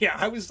positive way. Yeah,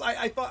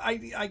 I thought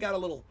I got a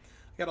little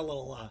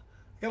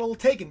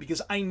taken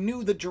because I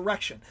knew the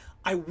direction.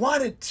 I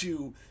wanted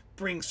to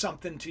bring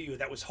something to you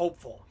that was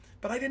hopeful,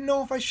 but I didn't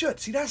know if I should.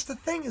 See, that's the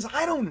thing is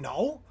I don't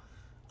know.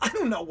 I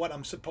don't know what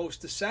I'm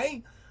supposed to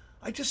say.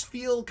 I just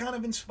feel kind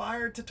of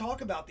inspired to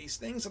talk about these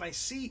things, and I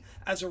see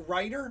as a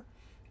writer,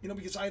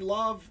 because I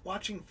love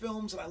watching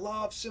films, and I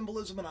love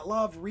symbolism, and I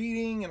love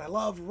reading, and I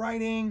love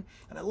writing,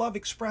 and I love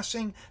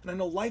expressing, and I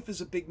know life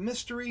is a big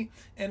mystery,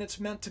 and it's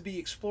meant to be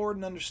explored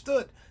and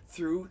understood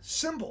through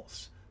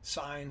symbols,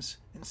 signs,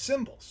 and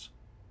symbols.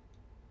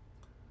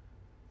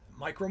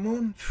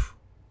 Micromoon,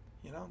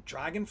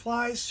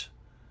 dragonflies,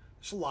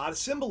 there's a lot of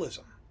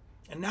symbolism.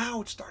 And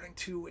now it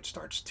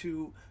starts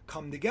to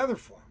come together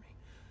for me.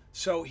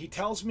 So he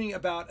tells me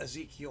about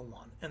Ezekiel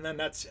 1, and then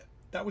that's it.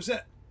 That was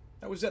it.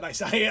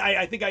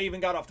 I think I even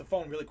got off the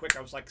phone really quick.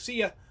 I was like, "See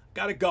ya,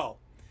 gotta go,"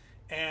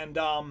 and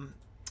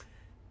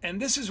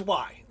this is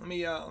why. Let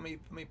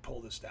me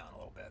pull this down a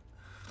little bit.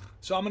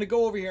 So I'm gonna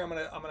go over here. I'm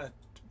gonna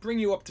bring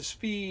you up to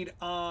speed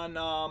on.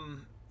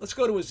 Let's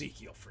go to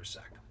Ezekiel for a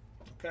second,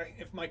 okay?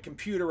 If my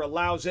computer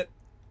allows it.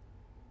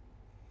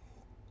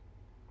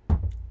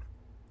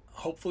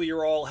 Hopefully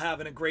you're all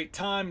having a great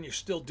time and you're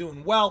still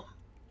doing well.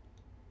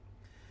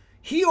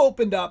 He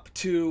opened up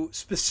to,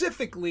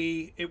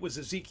 specifically, it was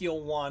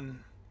Ezekiel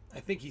 1, I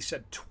think he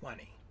said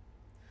 20.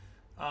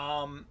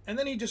 And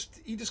then he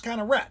just kind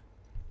of read.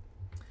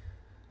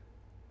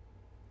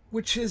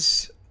 Which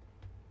is,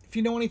 if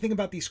you know anything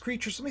about these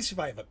creatures, let me see if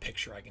I have a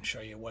picture I can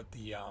show you what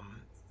the...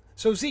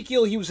 So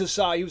Ezekiel, he was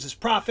this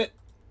prophet.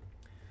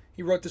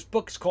 He wrote this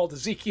book, it's called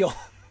Ezekiel.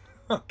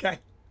 Okay.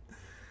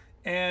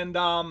 And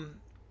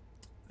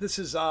this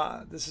is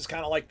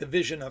kind of like the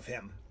vision of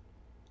him.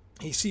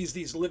 He sees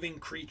these living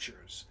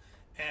creatures,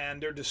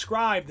 and they're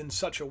described in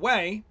such a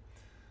way.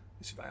 Let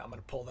me see if I'm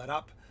going to pull that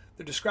up.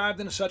 They're described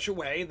in such a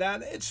way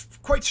that it's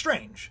quite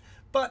strange.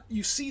 But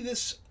you see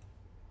this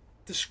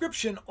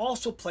description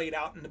also played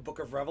out in the book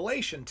of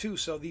Revelation too.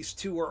 So these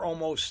two are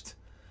almost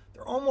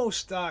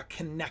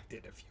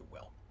connected, if you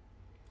will.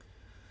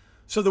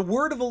 So the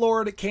word of the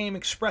Lord came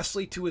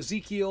expressly to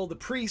Ezekiel the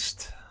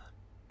priest.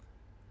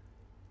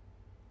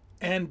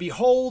 And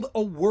behold,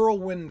 a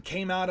whirlwind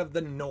came out of the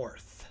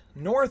north.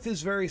 North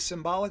is very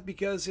symbolic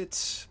because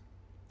it's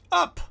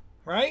up,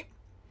 right?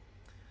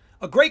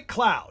 A great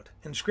cloud.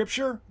 In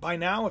Scripture, by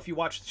now, if you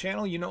watch the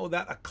channel, you know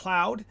that a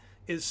cloud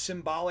is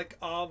symbolic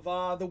of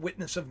the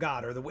witness of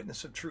God or the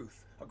witness of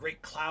truth. A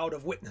great cloud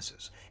of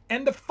witnesses.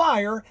 And a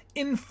fire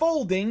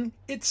enfolding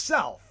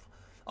itself.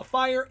 A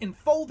fire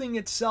enfolding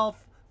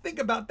itself. Think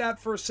about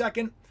that for a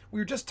second. We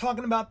were just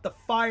talking about the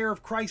fire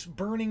of Christ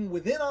burning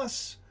within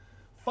us.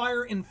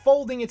 Fire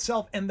enfolding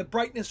itself, and the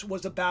brightness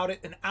was about it,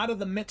 and out of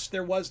the midst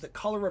there was the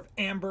color of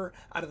amber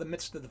out of the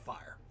midst of the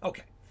fire.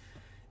 Okay.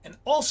 And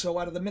also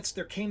out of the midst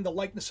there came the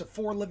likeness of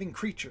 4 living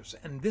creatures,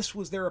 and this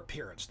was their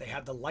appearance. They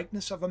had the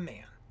likeness of a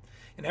man.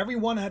 And every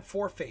one had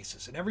 4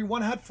 faces, and every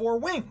one had 4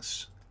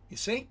 wings. You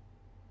see?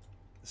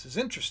 This is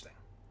interesting.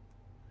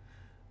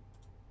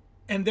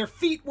 And their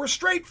feet were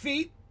straight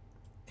feet.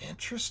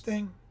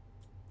 Interesting.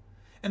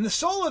 And the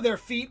sole of their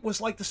feet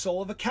was like the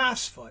sole of a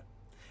calf's foot.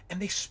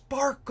 And they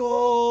sparkled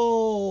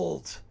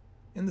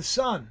in the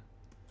sun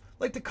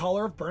like the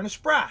color of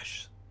burnished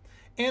brass.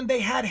 And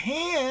they had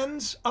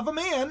hands of a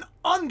man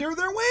under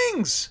their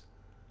wings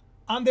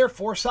on their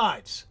 4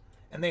 sides.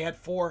 And they had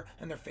 4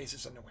 and their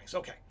faces on their wings.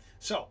 Okay,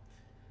 so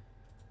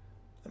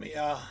let me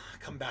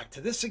come back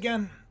to this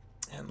again.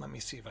 And let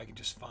me see if I can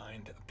just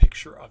find a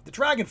picture of the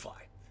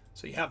dragonfly.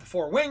 So you have the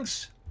 4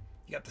 wings.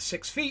 You got the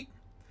 6 feet.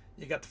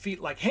 You got the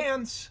feet like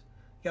hands.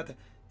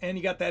 And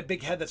you got that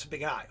big head that's a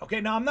big eye. Okay,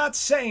 now I'm not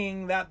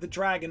saying that the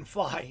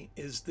dragonfly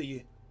is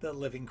the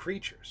living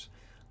creatures.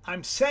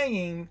 I'm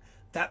saying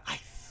that I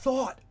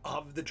thought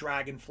of the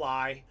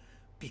dragonfly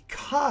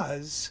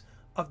because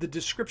of the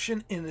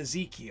description in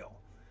Ezekiel.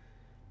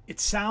 It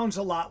sounds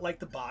a lot like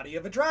the body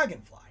of a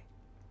dragonfly.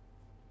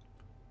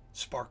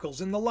 Sparkles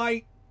in the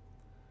light.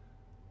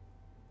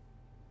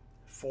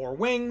 4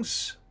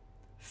 wings.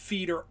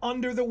 Feet are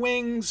under the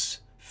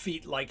wings.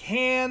 Feet like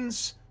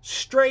hands.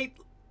 Straight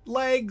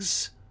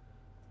legs.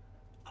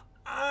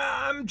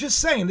 I'm just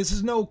saying, this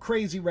is no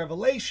crazy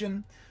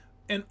revelation.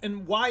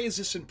 and why is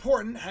this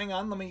important? Hang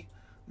on, let me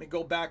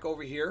go back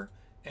over here,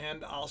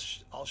 and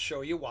I'll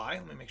show you why.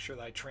 Let me make sure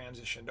that I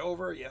transitioned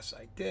over. Yes,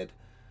 I did.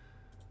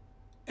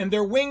 And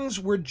their wings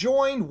were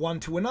joined one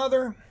to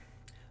another.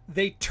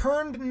 They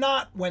turned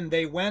not when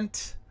they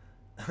went.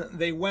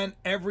 They went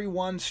every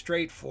one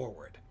straight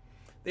forward.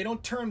 They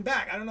don't turn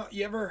back. I don't know.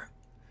 You ever?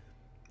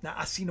 Now,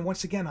 I see.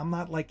 Once again, I'm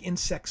not like,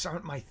 insects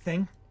aren't my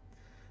thing,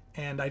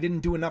 and I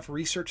didn't do enough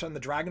research on the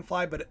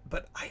dragonfly. But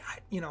I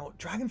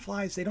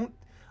dragonflies, they don't.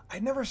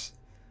 I've never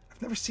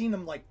seen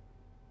them like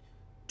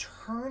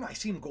turn. I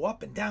see them go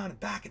up and down and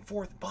back and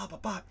forth and blah blah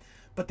blah.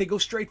 But they go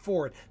straight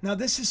forward. Now,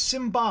 this is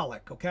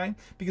symbolic, okay?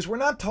 Because we're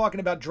not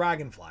talking about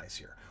dragonflies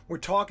here. We're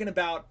talking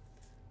about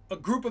a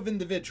group of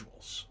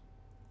individuals.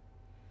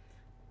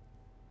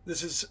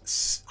 This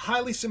is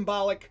highly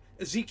symbolic.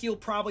 Ezekiel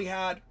probably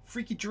had a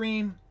freaky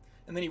dream,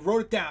 and then he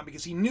wrote it down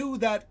because he knew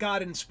that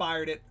God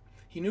inspired it.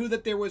 He knew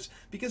that there was,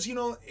 because,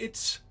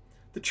 it's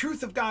the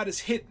truth of God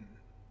is hidden,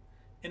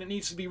 and it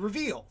needs to be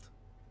revealed.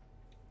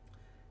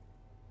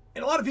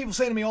 And a lot of people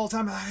say to me all the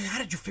time, how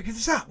did you figure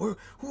this out?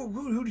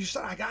 Who did you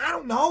start? I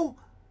don't know.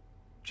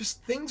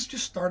 Things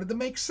just started to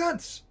make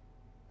sense.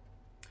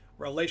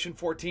 Revelation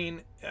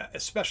 14,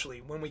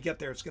 especially when we get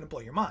there, it's going to blow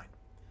your mind.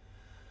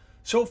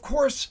 So, of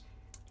course,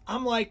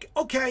 I'm like,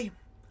 okay,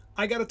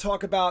 I got to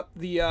talk about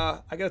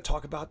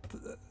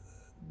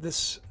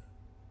this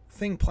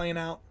thing playing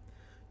out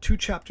 2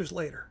 chapters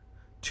later,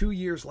 2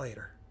 years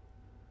later.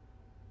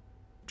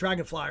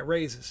 Dragonfly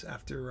raises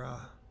after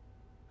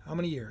how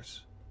many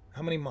years?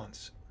 How many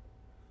months?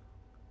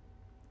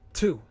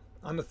 2.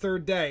 On the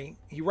 3rd day,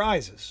 he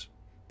rises.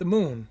 The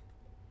moon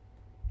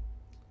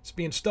is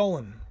being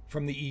stolen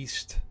from the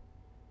east.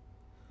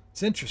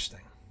 It's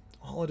interesting.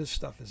 All of this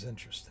stuff is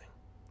interesting.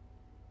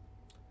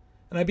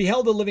 And I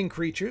beheld the living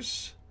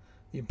creatures,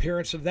 the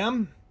appearance of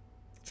them.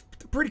 It's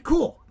pretty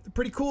cool. They're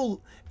pretty cool.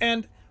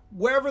 And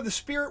wherever the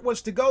Spirit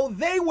was to go,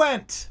 they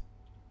went.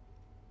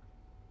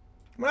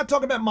 We're not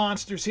talking about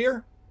monsters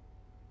here.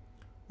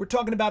 We're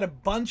talking about a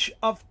bunch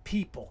of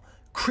people,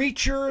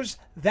 creatures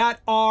that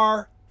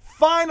are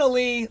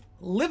finally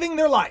living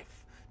their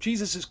life.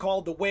 Jesus is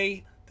called the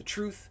way, the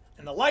truth,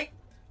 and the light.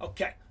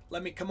 Okay,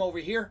 let me come over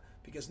here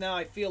because now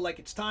I feel like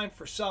it's time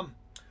for some.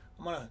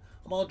 I'm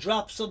gonna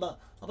drop some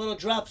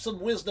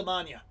wisdom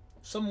on you.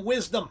 Some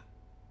wisdom,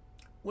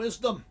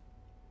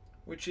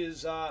 which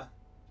is the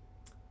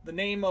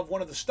name of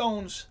one of the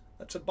stones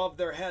that's above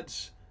their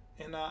heads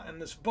in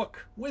this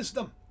book.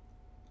 Wisdom,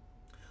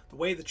 the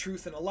way, the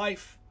truth, and the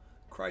life.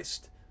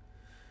 Christ.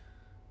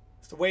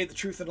 It's the way, the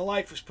truth, and the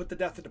life was put to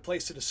death at the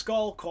place of the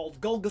skull called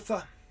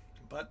Golgotha.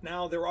 But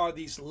now there are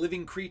these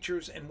living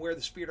creatures, and where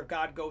the Spirit of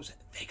God goes,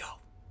 they go.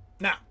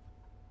 Now,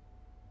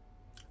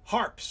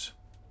 harps,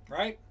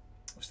 right?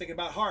 I was thinking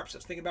about harps. I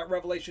was thinking about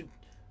Revelation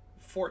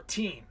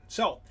 14.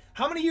 So,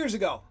 how many years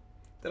ago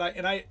did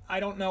I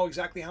don't know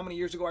exactly how many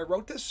years ago I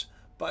wrote this,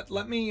 but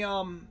let me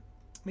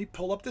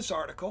pull up this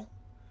article.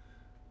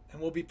 And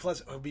we'll be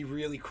pleasant. It'll be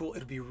really cool.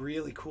 It'll be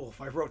really cool if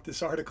I wrote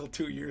this article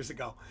 2 years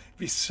ago. It'd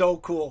be so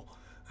cool.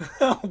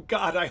 Oh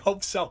God, I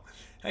hope so.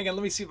 Hang on,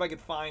 let me see if I can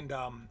find.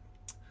 Got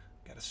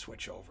to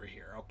switch over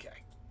here.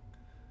 Okay.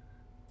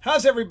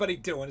 How's everybody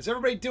doing? Is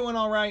everybody doing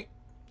all right?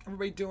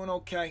 Everybody doing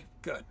okay?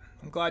 Good.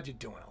 I'm glad you're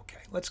doing okay.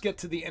 Let's get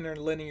to the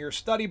Interlinear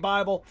Study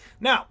Bible.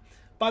 Now,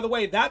 by the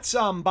way, that's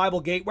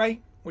Bible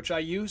Gateway, which I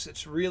use.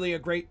 It's really a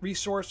great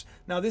resource.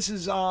 Now, this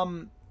is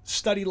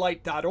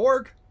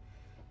studylight.org.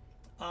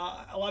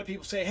 A lot of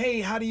people say, hey,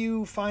 how do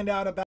you find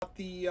out about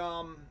the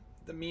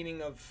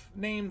meaning of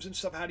names and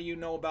stuff? How do you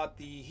know about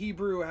the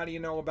Hebrew? How do you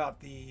know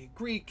about the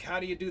Greek? How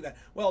do you do that?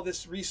 Well,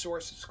 this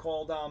resource is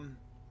called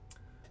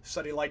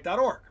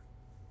studylight.org.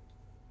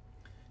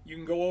 You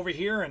can go over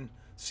here and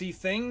see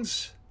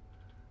things,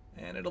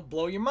 and it'll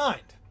blow your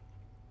mind.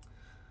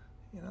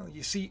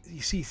 You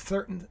see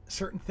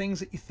certain things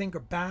that you think are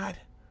bad.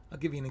 I'll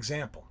give you an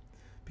example.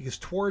 Because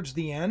towards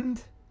the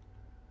end,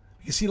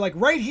 you see, like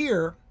right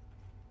here,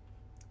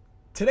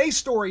 today's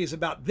story is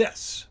about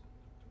this.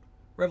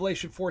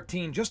 Revelation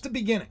 14, just the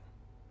beginning.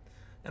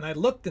 And I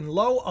looked, and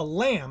lo, a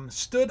lamb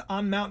stood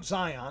on Mount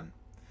Zion,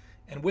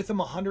 and with him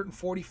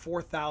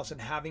 144,000,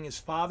 having his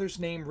Father's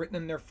name written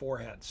in their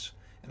foreheads.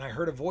 And I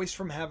heard a voice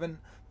from heaven,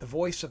 the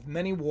voice of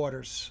many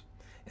waters,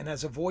 and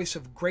as a voice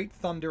of great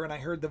thunder. And I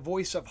heard the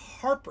voice of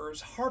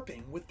harpers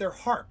harping with their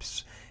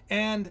harps.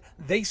 And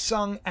they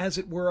sung, as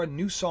it were, a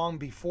new song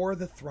before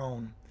the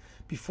throne,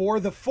 before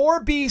the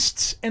 4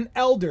 beasts and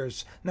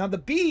elders. Now the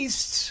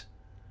beasts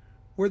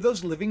were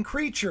those living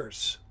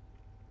creatures.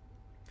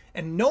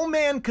 And no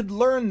man could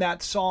learn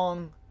that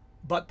song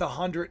but the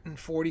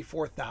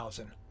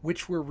 144,000,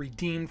 which were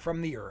redeemed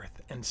from the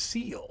earth and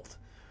sealed.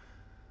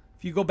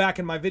 If you go back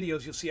in my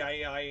videos, you'll see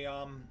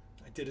I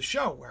did a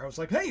show where I was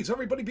like, hey, is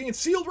everybody being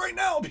sealed right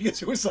now?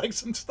 Because it was like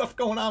some stuff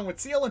going on with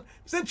sealing.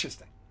 It was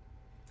interesting.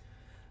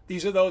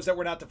 These are those that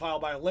were not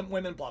defiled by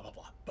women, blah, blah,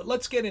 blah. But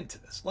let's get into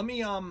this. Let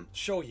me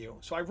show you.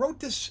 So I wrote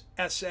this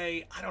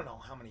essay, I don't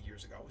know how many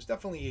years ago. It was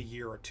definitely a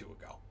year or two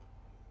ago.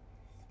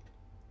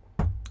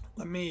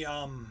 Let me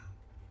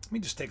Let me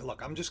just take a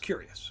look. I'm just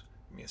curious.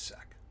 Give me a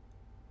sec.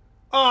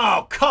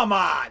 Oh, come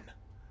on.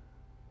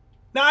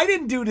 Now, I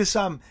didn't do this.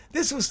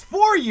 This was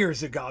 4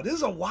 years ago. This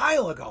is a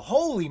while ago.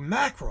 Holy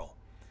mackerel.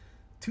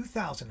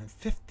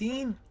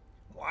 2015?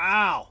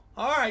 Wow.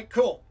 All right,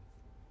 cool.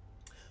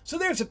 So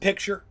there's a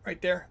picture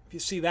right there. If you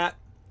see that,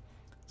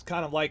 it's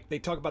kind of like they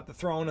talk about the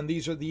throne, and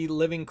these are the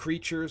living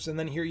creatures. And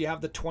then here you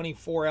have the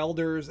 24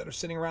 elders that are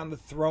sitting around the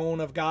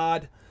throne of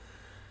God.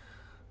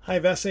 I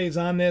have essays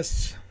on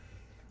this.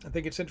 I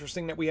think it's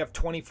interesting that we have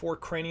 24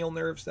 cranial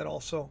nerves that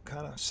also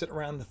kind of sit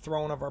around the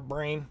throne of our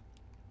brain.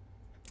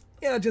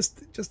 Yeah,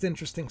 just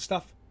interesting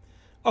stuff.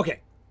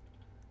 Okay,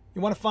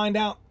 you want to find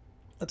out?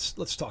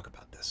 Let's talk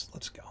about this.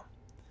 Let's go.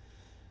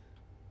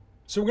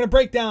 So we're going to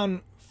break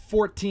down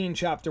 14,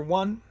 chapter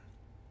 1.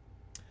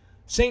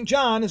 St.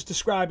 John is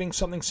describing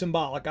something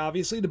symbolic.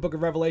 Obviously, the book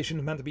of Revelation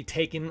is meant to be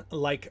taken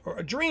like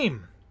a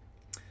dream.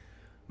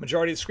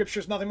 Majority of the scripture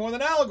is nothing more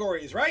than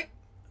allegories, right?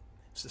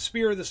 It's the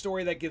spirit of the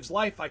story that gives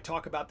life. I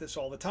talk about this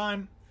all the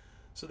time.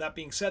 So that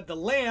being said, the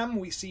lamb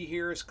we see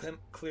here is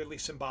clearly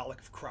symbolic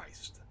of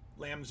Christ.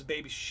 Lamb is a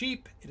baby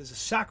sheep. It is a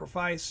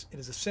sacrifice. It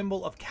is a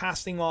symbol of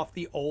casting off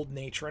the old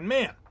nature in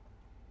man.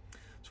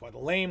 That's why the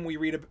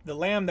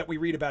lamb that we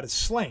read about is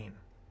slain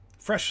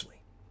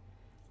freshly.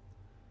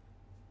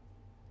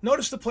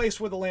 Notice the place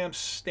where the lamb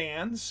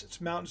stands.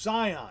 It's Mount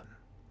Zion,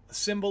 a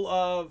symbol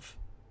of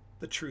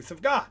the truth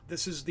of God.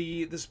 This is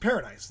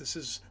paradise. This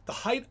is the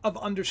height of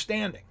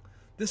understanding.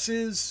 This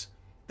is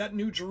that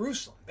New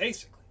Jerusalem,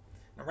 basically,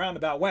 in a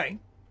roundabout way.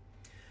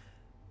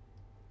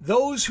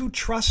 Those who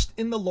trust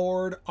in the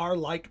Lord are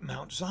like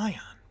Mount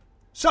Zion.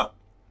 So,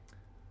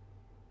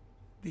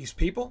 these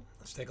people,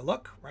 let's take a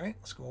look, right?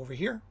 Let's go over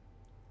here.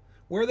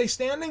 Where are they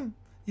standing?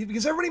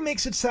 Because everybody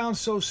makes it sound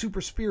so super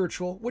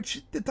spiritual,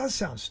 which it does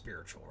sound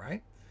spiritual,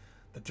 right?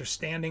 That they're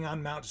standing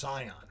on Mount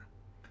Zion.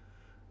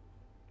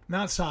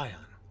 Mount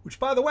Zion, which,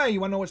 by the way, you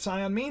want to know what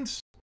Zion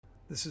means?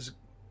 Let's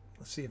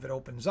see if it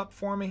opens up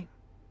for me.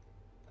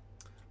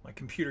 My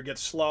computer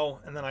gets slow,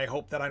 and then I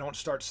hope that I don't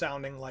start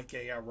sounding like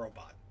a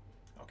robot.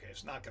 Okay,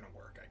 it's not going to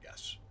work, I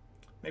guess.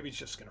 Maybe it's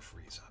just going to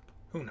freeze up.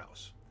 Who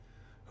knows?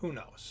 Who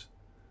knows?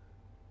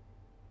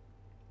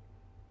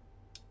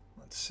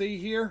 Let's see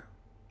here.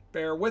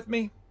 Bear with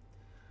me.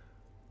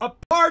 A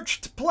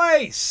parched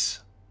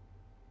place.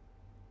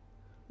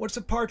 What's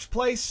a parched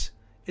place?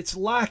 It's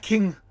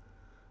lacking.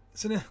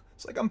 It's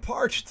like I'm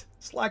parched.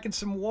 It's lacking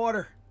some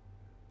water.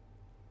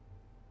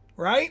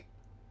 Right?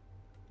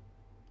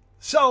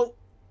 So,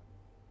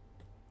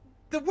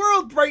 the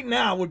world right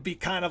now would be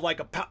kind of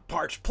like a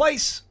parched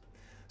place.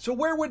 So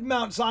where would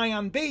Mount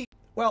Zion be?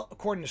 Well,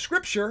 according to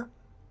Scripture,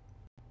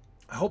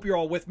 I hope you're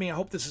all with me. I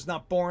hope this is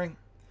not boring.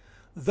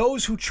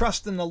 Those who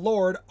trust in the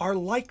Lord are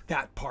like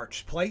that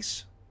parched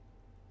place,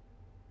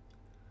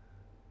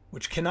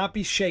 which cannot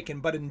be shaken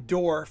but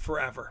endure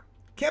forever.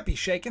 Can't be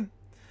shaken.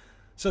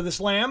 So this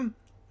lamb,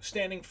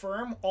 standing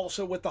firm,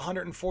 also with the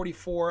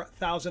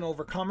 144,000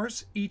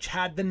 overcomers, each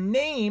had the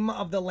name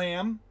of the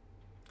lamb.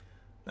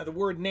 Now, the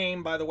word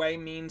name, by the way,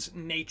 means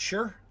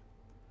nature.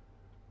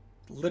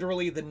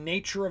 Literally, the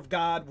nature of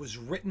God was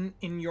written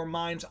in your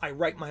minds. I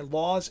write my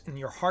laws in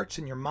your hearts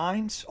and your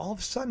minds. All of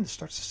a sudden, it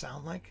starts to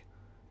sound like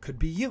could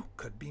be you,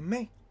 could be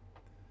me.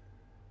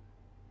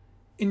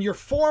 In your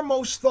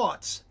foremost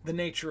thoughts, the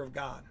nature of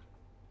God.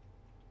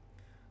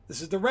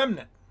 This is the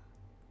remnant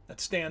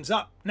that stands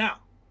up.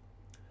 Now,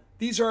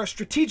 these are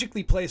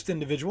strategically placed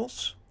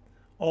individuals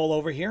all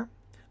over here.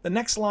 The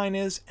next line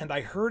is, and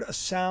I heard a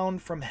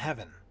sound from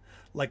heaven,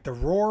 like the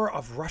roar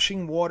of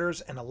rushing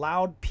waters and a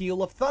loud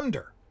peal of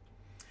thunder.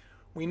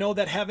 We know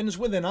that heaven is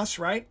within us,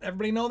 right?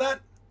 Everybody know that?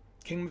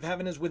 Kingdom of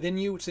heaven is within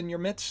you. It's in your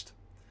midst.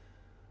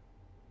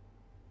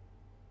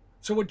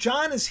 So what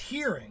John is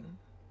hearing,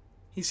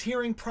 he's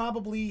hearing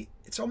probably,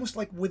 it's almost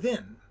like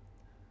within.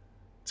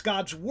 It's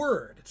God's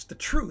word. It's the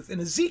truth.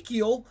 In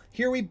Ezekiel,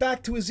 here we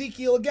back to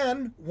Ezekiel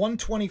again,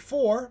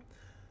 124.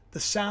 The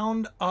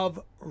sound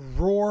of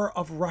roar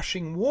of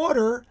rushing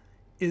water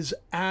is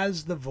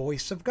as the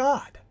voice of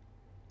God.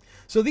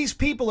 So these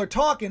people are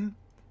talking,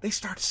 they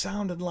start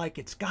sounding like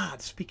it's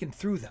God speaking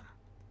through them,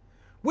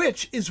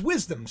 which is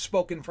wisdom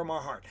spoken from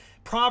our heart.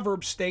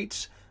 Proverbs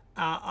states,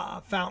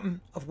 a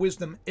fountain of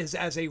wisdom is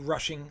as a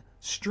rushing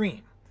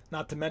stream.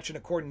 Not to mention,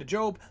 according to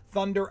Job,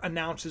 thunder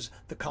announces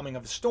the coming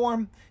of a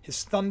storm.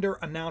 His thunder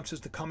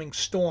announces the coming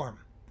storm.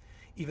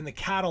 Even the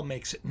cattle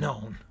makes it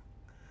known.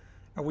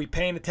 Are we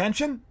paying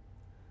attention?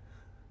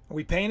 Are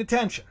we paying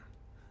attention?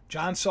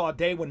 John saw a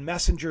day when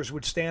messengers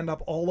would stand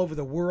up all over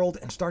the world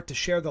and start to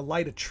share the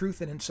light of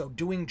truth, and in so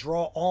doing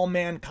draw all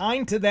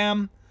mankind to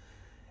them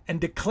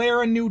and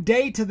declare a new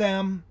day to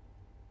them.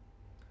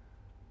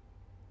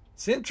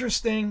 It's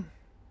interesting.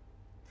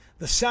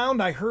 The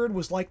sound I heard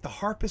was like the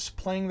harpists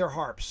playing their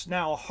harps.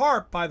 Now, a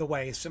harp, by the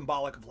way, is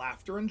symbolic of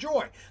laughter and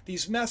joy.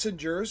 These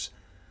messengers,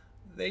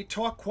 they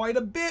talk quite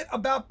a bit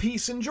about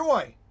peace and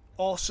joy.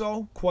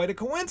 Also, quite a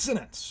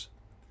coincidence.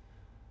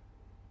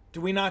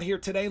 Do we not hear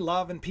today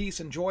love and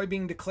peace and joy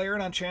being declared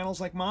on channels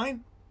like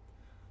mine?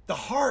 The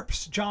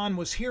harps John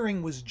was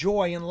hearing was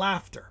joy and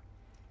laughter.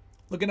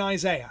 Look in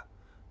Isaiah.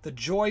 The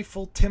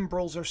joyful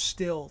timbrels are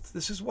stilled.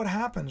 This is what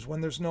happens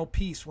when there's no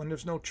peace, when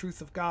there's no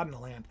truth of God in the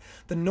land.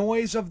 The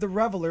noise of the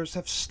revelers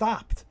have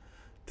stopped.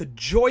 The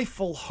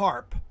joyful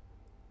harp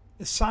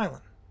is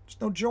silent. There's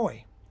no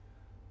joy.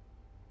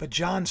 But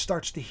John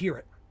starts to hear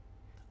it.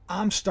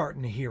 I'm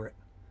starting to hear it.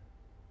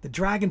 The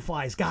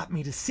dragonflies got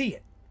me to see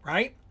it,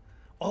 right?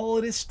 All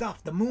of this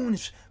stuff. The moon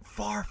is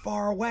far,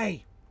 far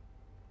away.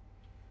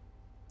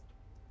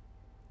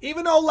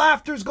 Even though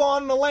laughter's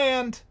gone in the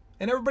land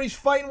and everybody's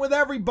fighting with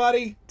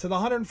everybody to the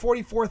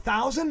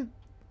 144,000,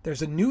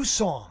 there's a new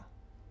song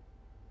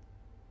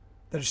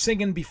that are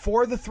singing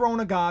before the throne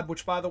of God,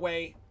 which, by the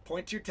way,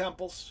 point to your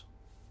temples.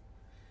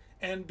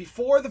 And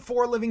before the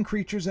four living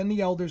creatures and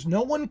the elders,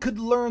 no one could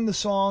learn the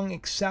song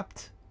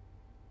except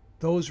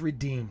those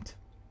redeemed.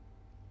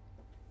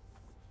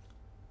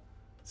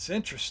 It's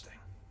interesting.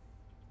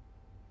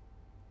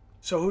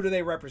 So who do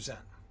they represent?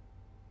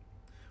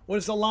 What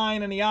does the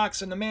lion and the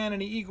ox and the man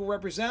and the eagle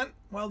represent?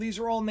 Well, these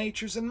are all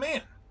natures in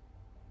man.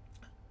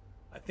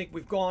 I think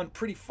we've gone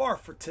pretty far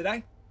for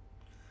today.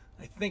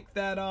 I think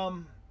that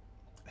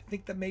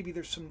maybe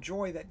there's some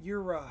joy that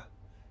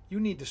you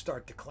need to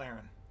start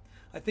declaring.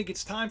 I think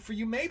it's time for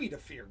you maybe to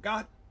fear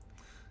God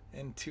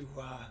and to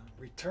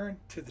return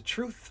to the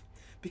truth.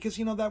 Because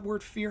you know that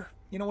word fear,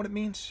 you know what it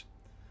means?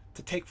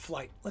 To take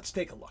flight. Let's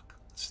take a look.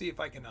 Let's see if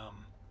I can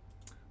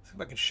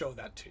show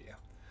that to you.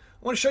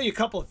 I want to show you a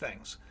couple of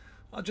things.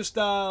 I'll just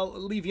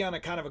leave you on a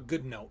kind of a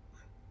good note.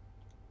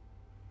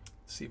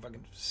 See if I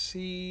can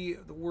see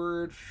the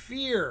word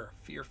fear.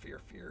 Fear, fear,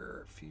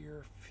 fear,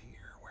 fear,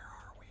 fear. Where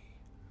are we?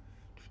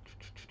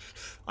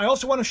 I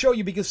also want to show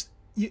you, because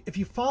if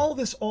you follow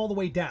this all the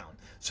way down,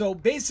 so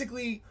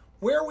basically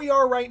where we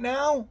are right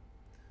now,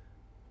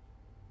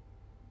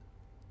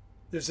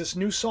 there's this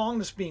new song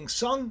that's being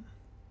sung.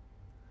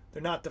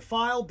 They're not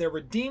defiled. They're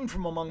redeemed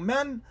from among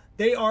men.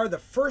 They are the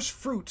first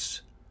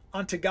fruits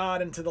unto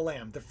God and to the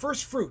Lamb. The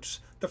first fruits.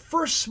 The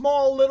first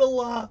small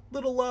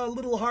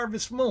little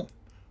harvest moon.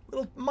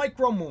 Little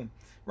micro moon.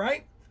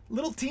 Right?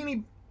 Little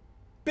teeny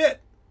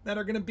bit that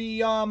are going to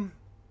be kind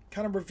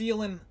of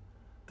revealing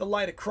the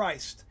light of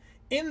Christ.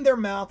 In their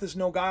mouth is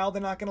no guile.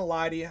 They're not going to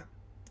lie to you.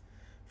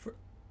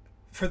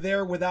 For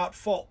they're without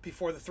fault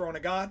before the throne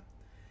of God.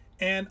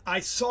 And I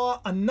saw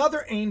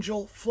another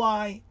angel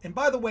fly. And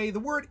by the way, the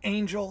word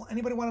angel,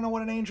 anybody want to know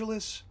what an angel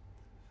is?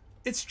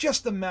 It's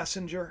just a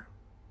messenger.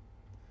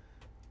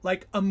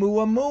 Like a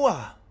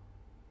muamua.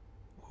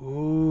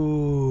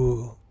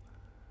 Ooh.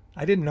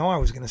 I didn't know I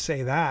was going to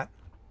say that.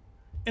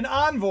 An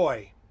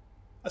envoy.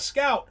 A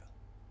scout.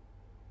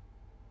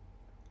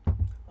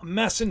 A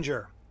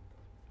messenger.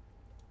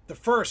 The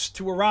first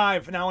to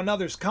arrive, now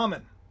another's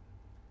coming.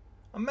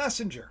 A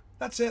messenger.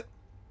 That's it.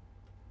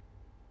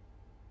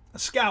 A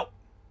scout.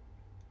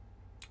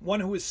 One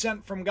who is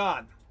sent from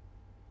God.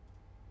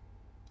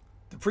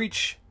 To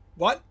preach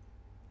what?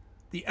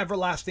 The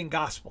everlasting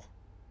gospel.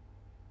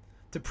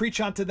 To preach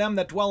unto them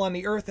that dwell on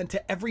the earth, and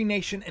to every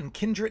nation and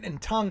kindred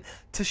and tongue,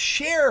 to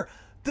share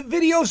the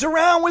videos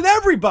around with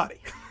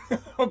everybody.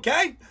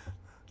 Okay?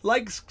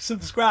 Like,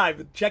 subscribe,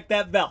 and check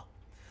that bell.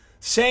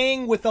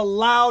 Saying with a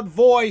loud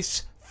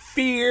voice,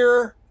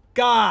 fear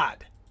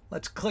God.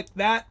 Let's click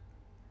that,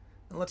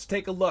 and let's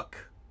take a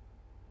look.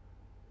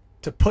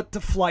 To put to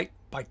flight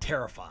by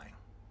terrifying.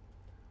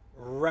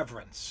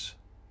 Reverence.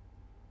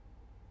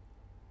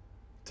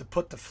 To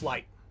put to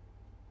flight.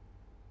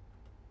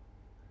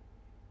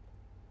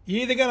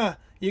 You're gonna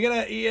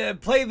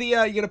play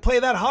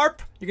that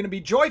harp. You're gonna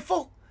be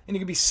joyful, and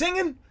you're gonna be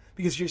singing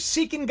because you're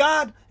seeking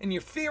God and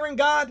you're fearing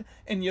God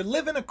and you're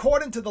living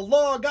according to the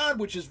law of God,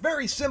 which is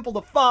very simple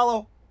to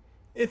follow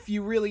if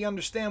you really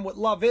understand what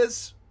love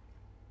is.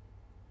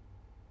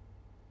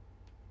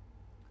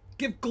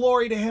 Give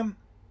glory to Him.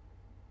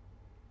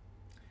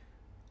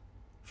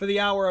 For the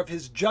hour of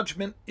His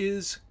judgment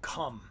is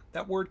come.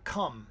 That word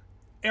come.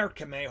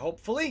 Erkeme,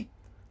 hopefully.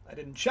 I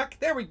didn't check.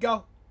 There we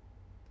go.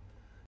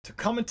 To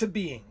come into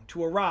being,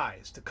 to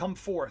arise, to come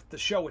forth, to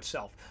show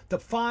itself, to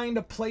find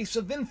a place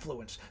of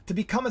influence, to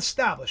become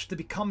established, to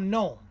become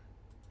known.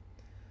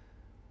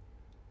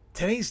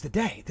 Today's the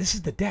day. This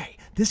is the day.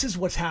 This is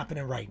what's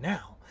happening right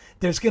now.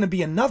 There's going to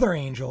be another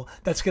angel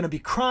that's going to be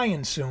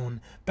crying soon.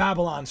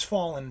 Babylon's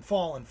fallen,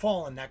 fallen,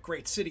 fallen. That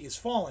great city is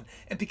fallen.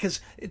 And because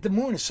the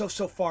moon is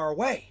so far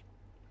away.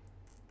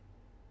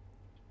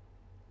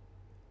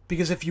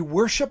 Because if you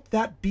worship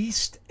that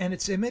beast and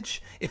its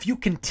image, if you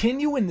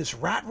continue in this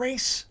rat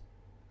race,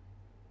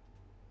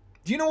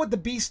 do you know what the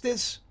beast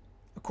is,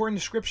 according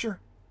to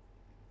Scripture?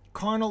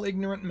 Carnal,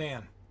 ignorant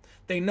man.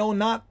 They know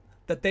not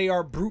that they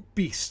are brute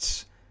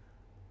beasts.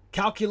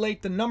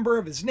 Calculate the number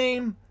of his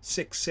name,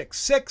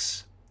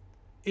 666.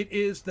 It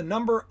is the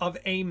number of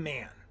a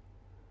man.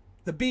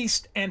 The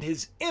beast and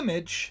his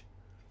image,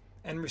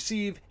 and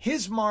receive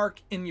his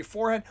mark in your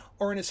forehead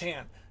or in his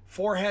hand.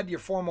 Forehead, your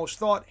foremost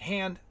thought.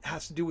 Hand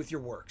has to do with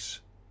your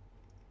works.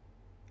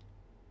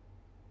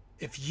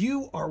 If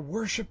you are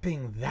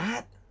worshiping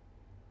that,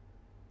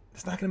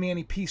 there's not going to be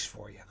any peace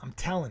for you. I'm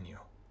telling you.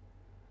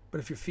 But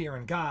if you're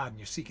fearing God and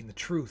you're seeking the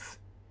truth,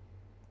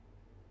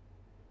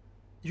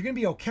 you're going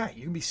to be okay.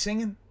 You're going to be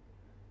singing.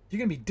 You're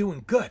going to be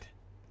doing good.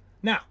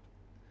 Now,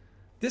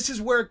 this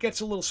is where it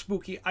gets a little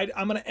spooky.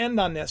 I'm going to end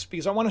on this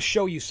because I want to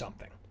show you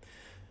something.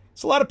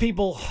 So a lot of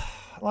people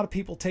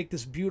take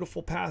this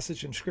beautiful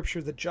passage in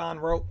Scripture that John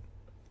wrote.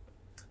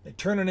 They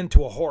turn it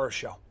into a horror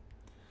show.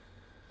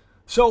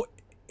 So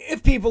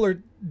if people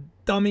are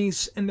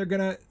dummies and they're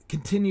going to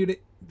continue to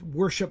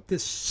worship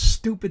this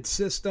stupid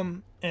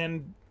system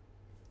and,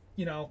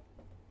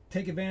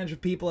 take advantage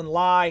of people and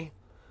lie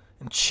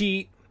and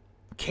cheat,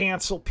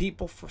 cancel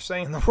people for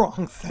saying the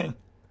wrong thing.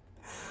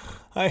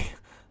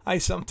 I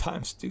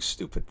sometimes do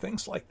stupid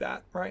things like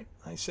that, right?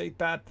 I say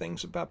bad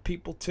things about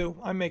people too.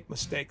 I make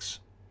mistakes.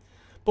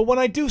 But when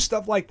I do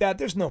stuff like that,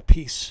 there's no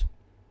peace.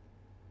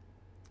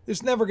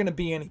 There's never going to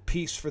be any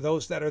peace for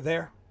those that are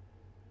there.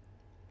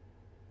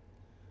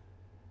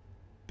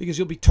 Because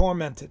you'll be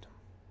tormented.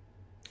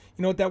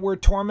 You know what that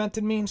word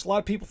tormented means? A lot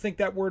of people think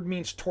that word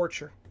means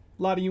torture.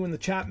 A lot of you in the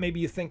chat, maybe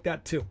you think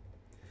that too.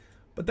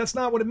 But that's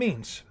not what it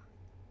means.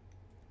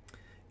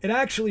 It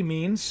actually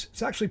means,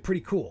 it's actually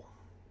pretty cool.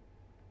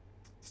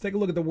 Let's take a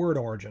look at the word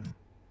origin.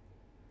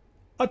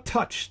 A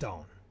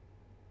touchstone,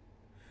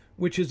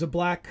 which is a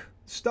black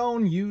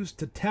stone used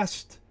to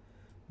test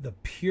the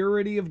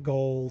purity of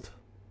gold.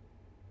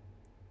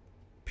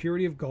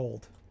 Purity of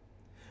gold.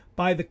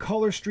 By the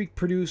color streak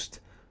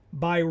produced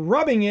by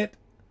rubbing it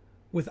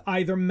with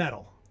either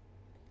metal.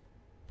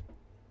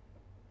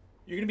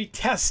 You're going to be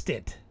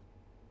tested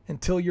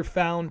until you're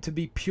found to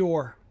be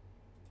pure.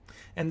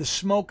 And the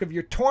smoke of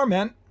your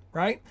torment,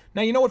 right?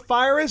 Now you know what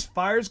fire is?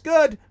 Fire is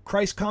good.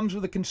 Christ comes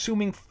with a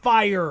consuming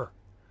fire.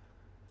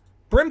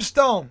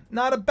 Brimstone,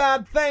 not a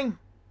bad thing.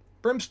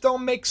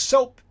 Brimstone makes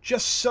soap,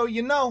 just so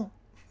you know.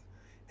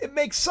 It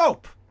makes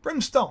soap.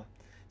 Brimstone.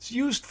 It's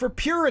used for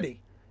purity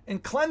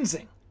and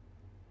cleansing.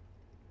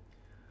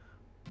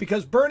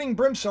 Because burning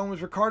brimstone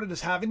was regarded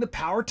as having the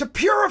power to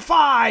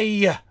purify.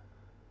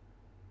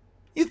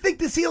 You think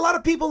to see a lot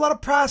of people, a lot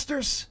of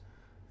pastors,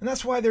 and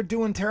that's why they're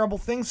doing terrible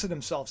things to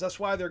themselves. That's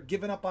why they're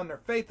giving up on their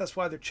faith. That's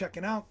why they're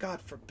checking out,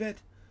 God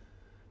forbid.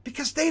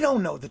 Because they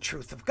don't know the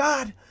truth of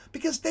God.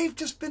 Because they've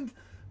just been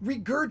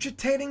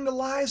regurgitating the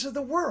lies of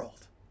the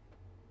world.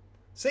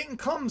 Satan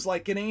comes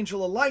like an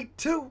angel of light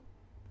too.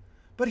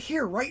 But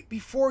here, right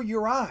before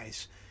your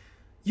eyes,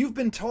 you've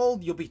been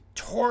told you'll be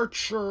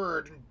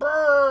tortured and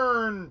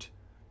burned.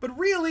 But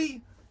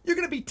really, you're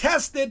going to be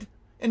tested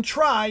and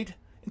tried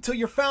until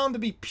you're found to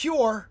be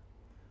pure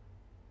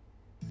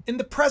in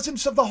the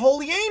presence of the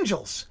holy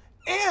angels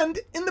and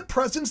in the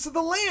presence of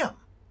the Lamb.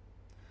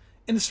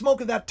 And the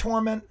smoke of that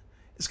torment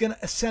is going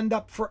to ascend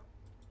up for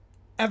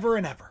ever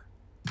and ever.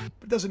 But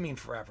it doesn't mean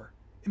forever.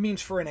 It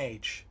means for an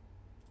age.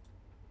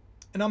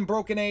 An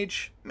unbroken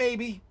age,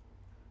 maybe.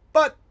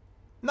 But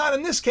not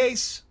in this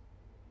case.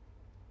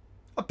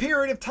 A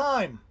period of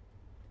time.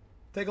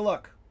 Take a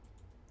look.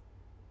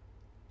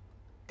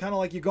 Kind of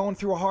like you're going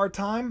through a hard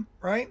time,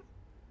 right?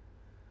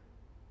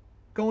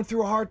 Going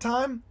through a hard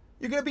time.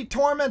 You're going to be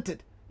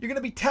tormented. You're going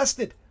to be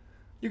tested.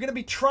 You're going to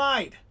be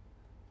tried.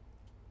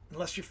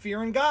 Unless you're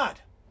fearing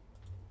God.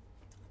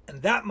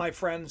 And that, my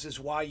friends, is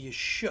why you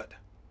should.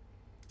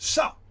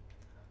 So,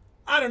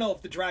 I don't know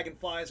if the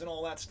dragonflies and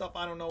all that stuff,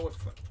 I don't know if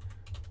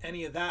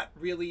any of that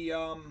really,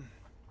 I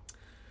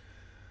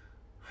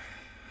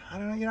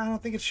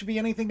don't think it should be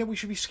anything that we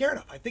should be scared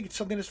of. I think it's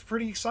something that's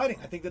pretty exciting.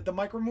 I think that the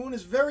micromoon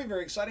is very,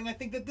 very exciting. I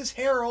think that this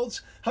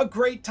heralds a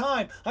great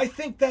time. I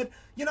think that,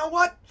 you know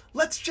what?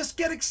 Let's just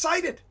get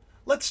excited.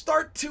 Let's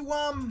start to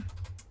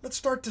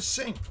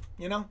sing,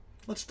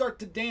 Let's start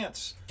to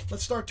dance.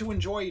 Let's start to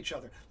enjoy each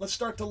other. Let's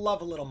start to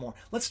love a little more.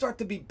 Let's start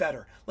to be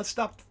better. Let's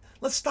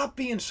stop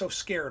being so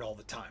scared all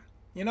the time,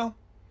 And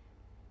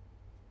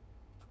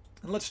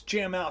let's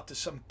jam out to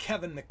some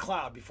Kevin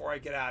Macleod before I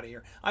get out of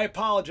here. I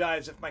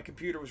apologize if my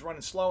computer was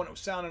running slow and it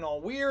was sounding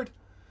all weird.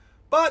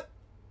 But,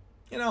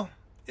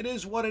 it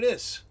is what it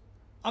is.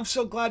 I'm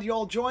so glad you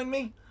all joined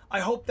me. I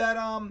hope that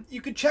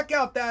you could check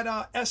out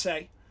that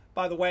essay,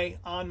 by the way,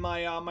 on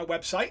my my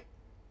website,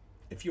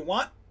 if you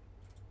want.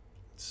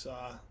 Let's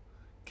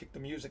kick the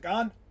music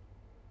on.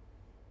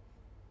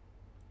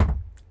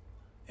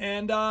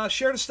 And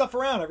share the stuff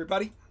around,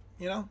 everybody.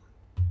 You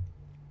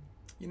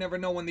never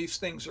know when these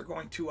things are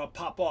going to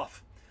pop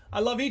off. I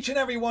love each and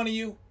every one of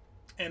you,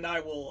 and I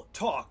will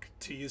talk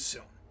to you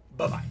soon.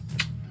 Bye-bye.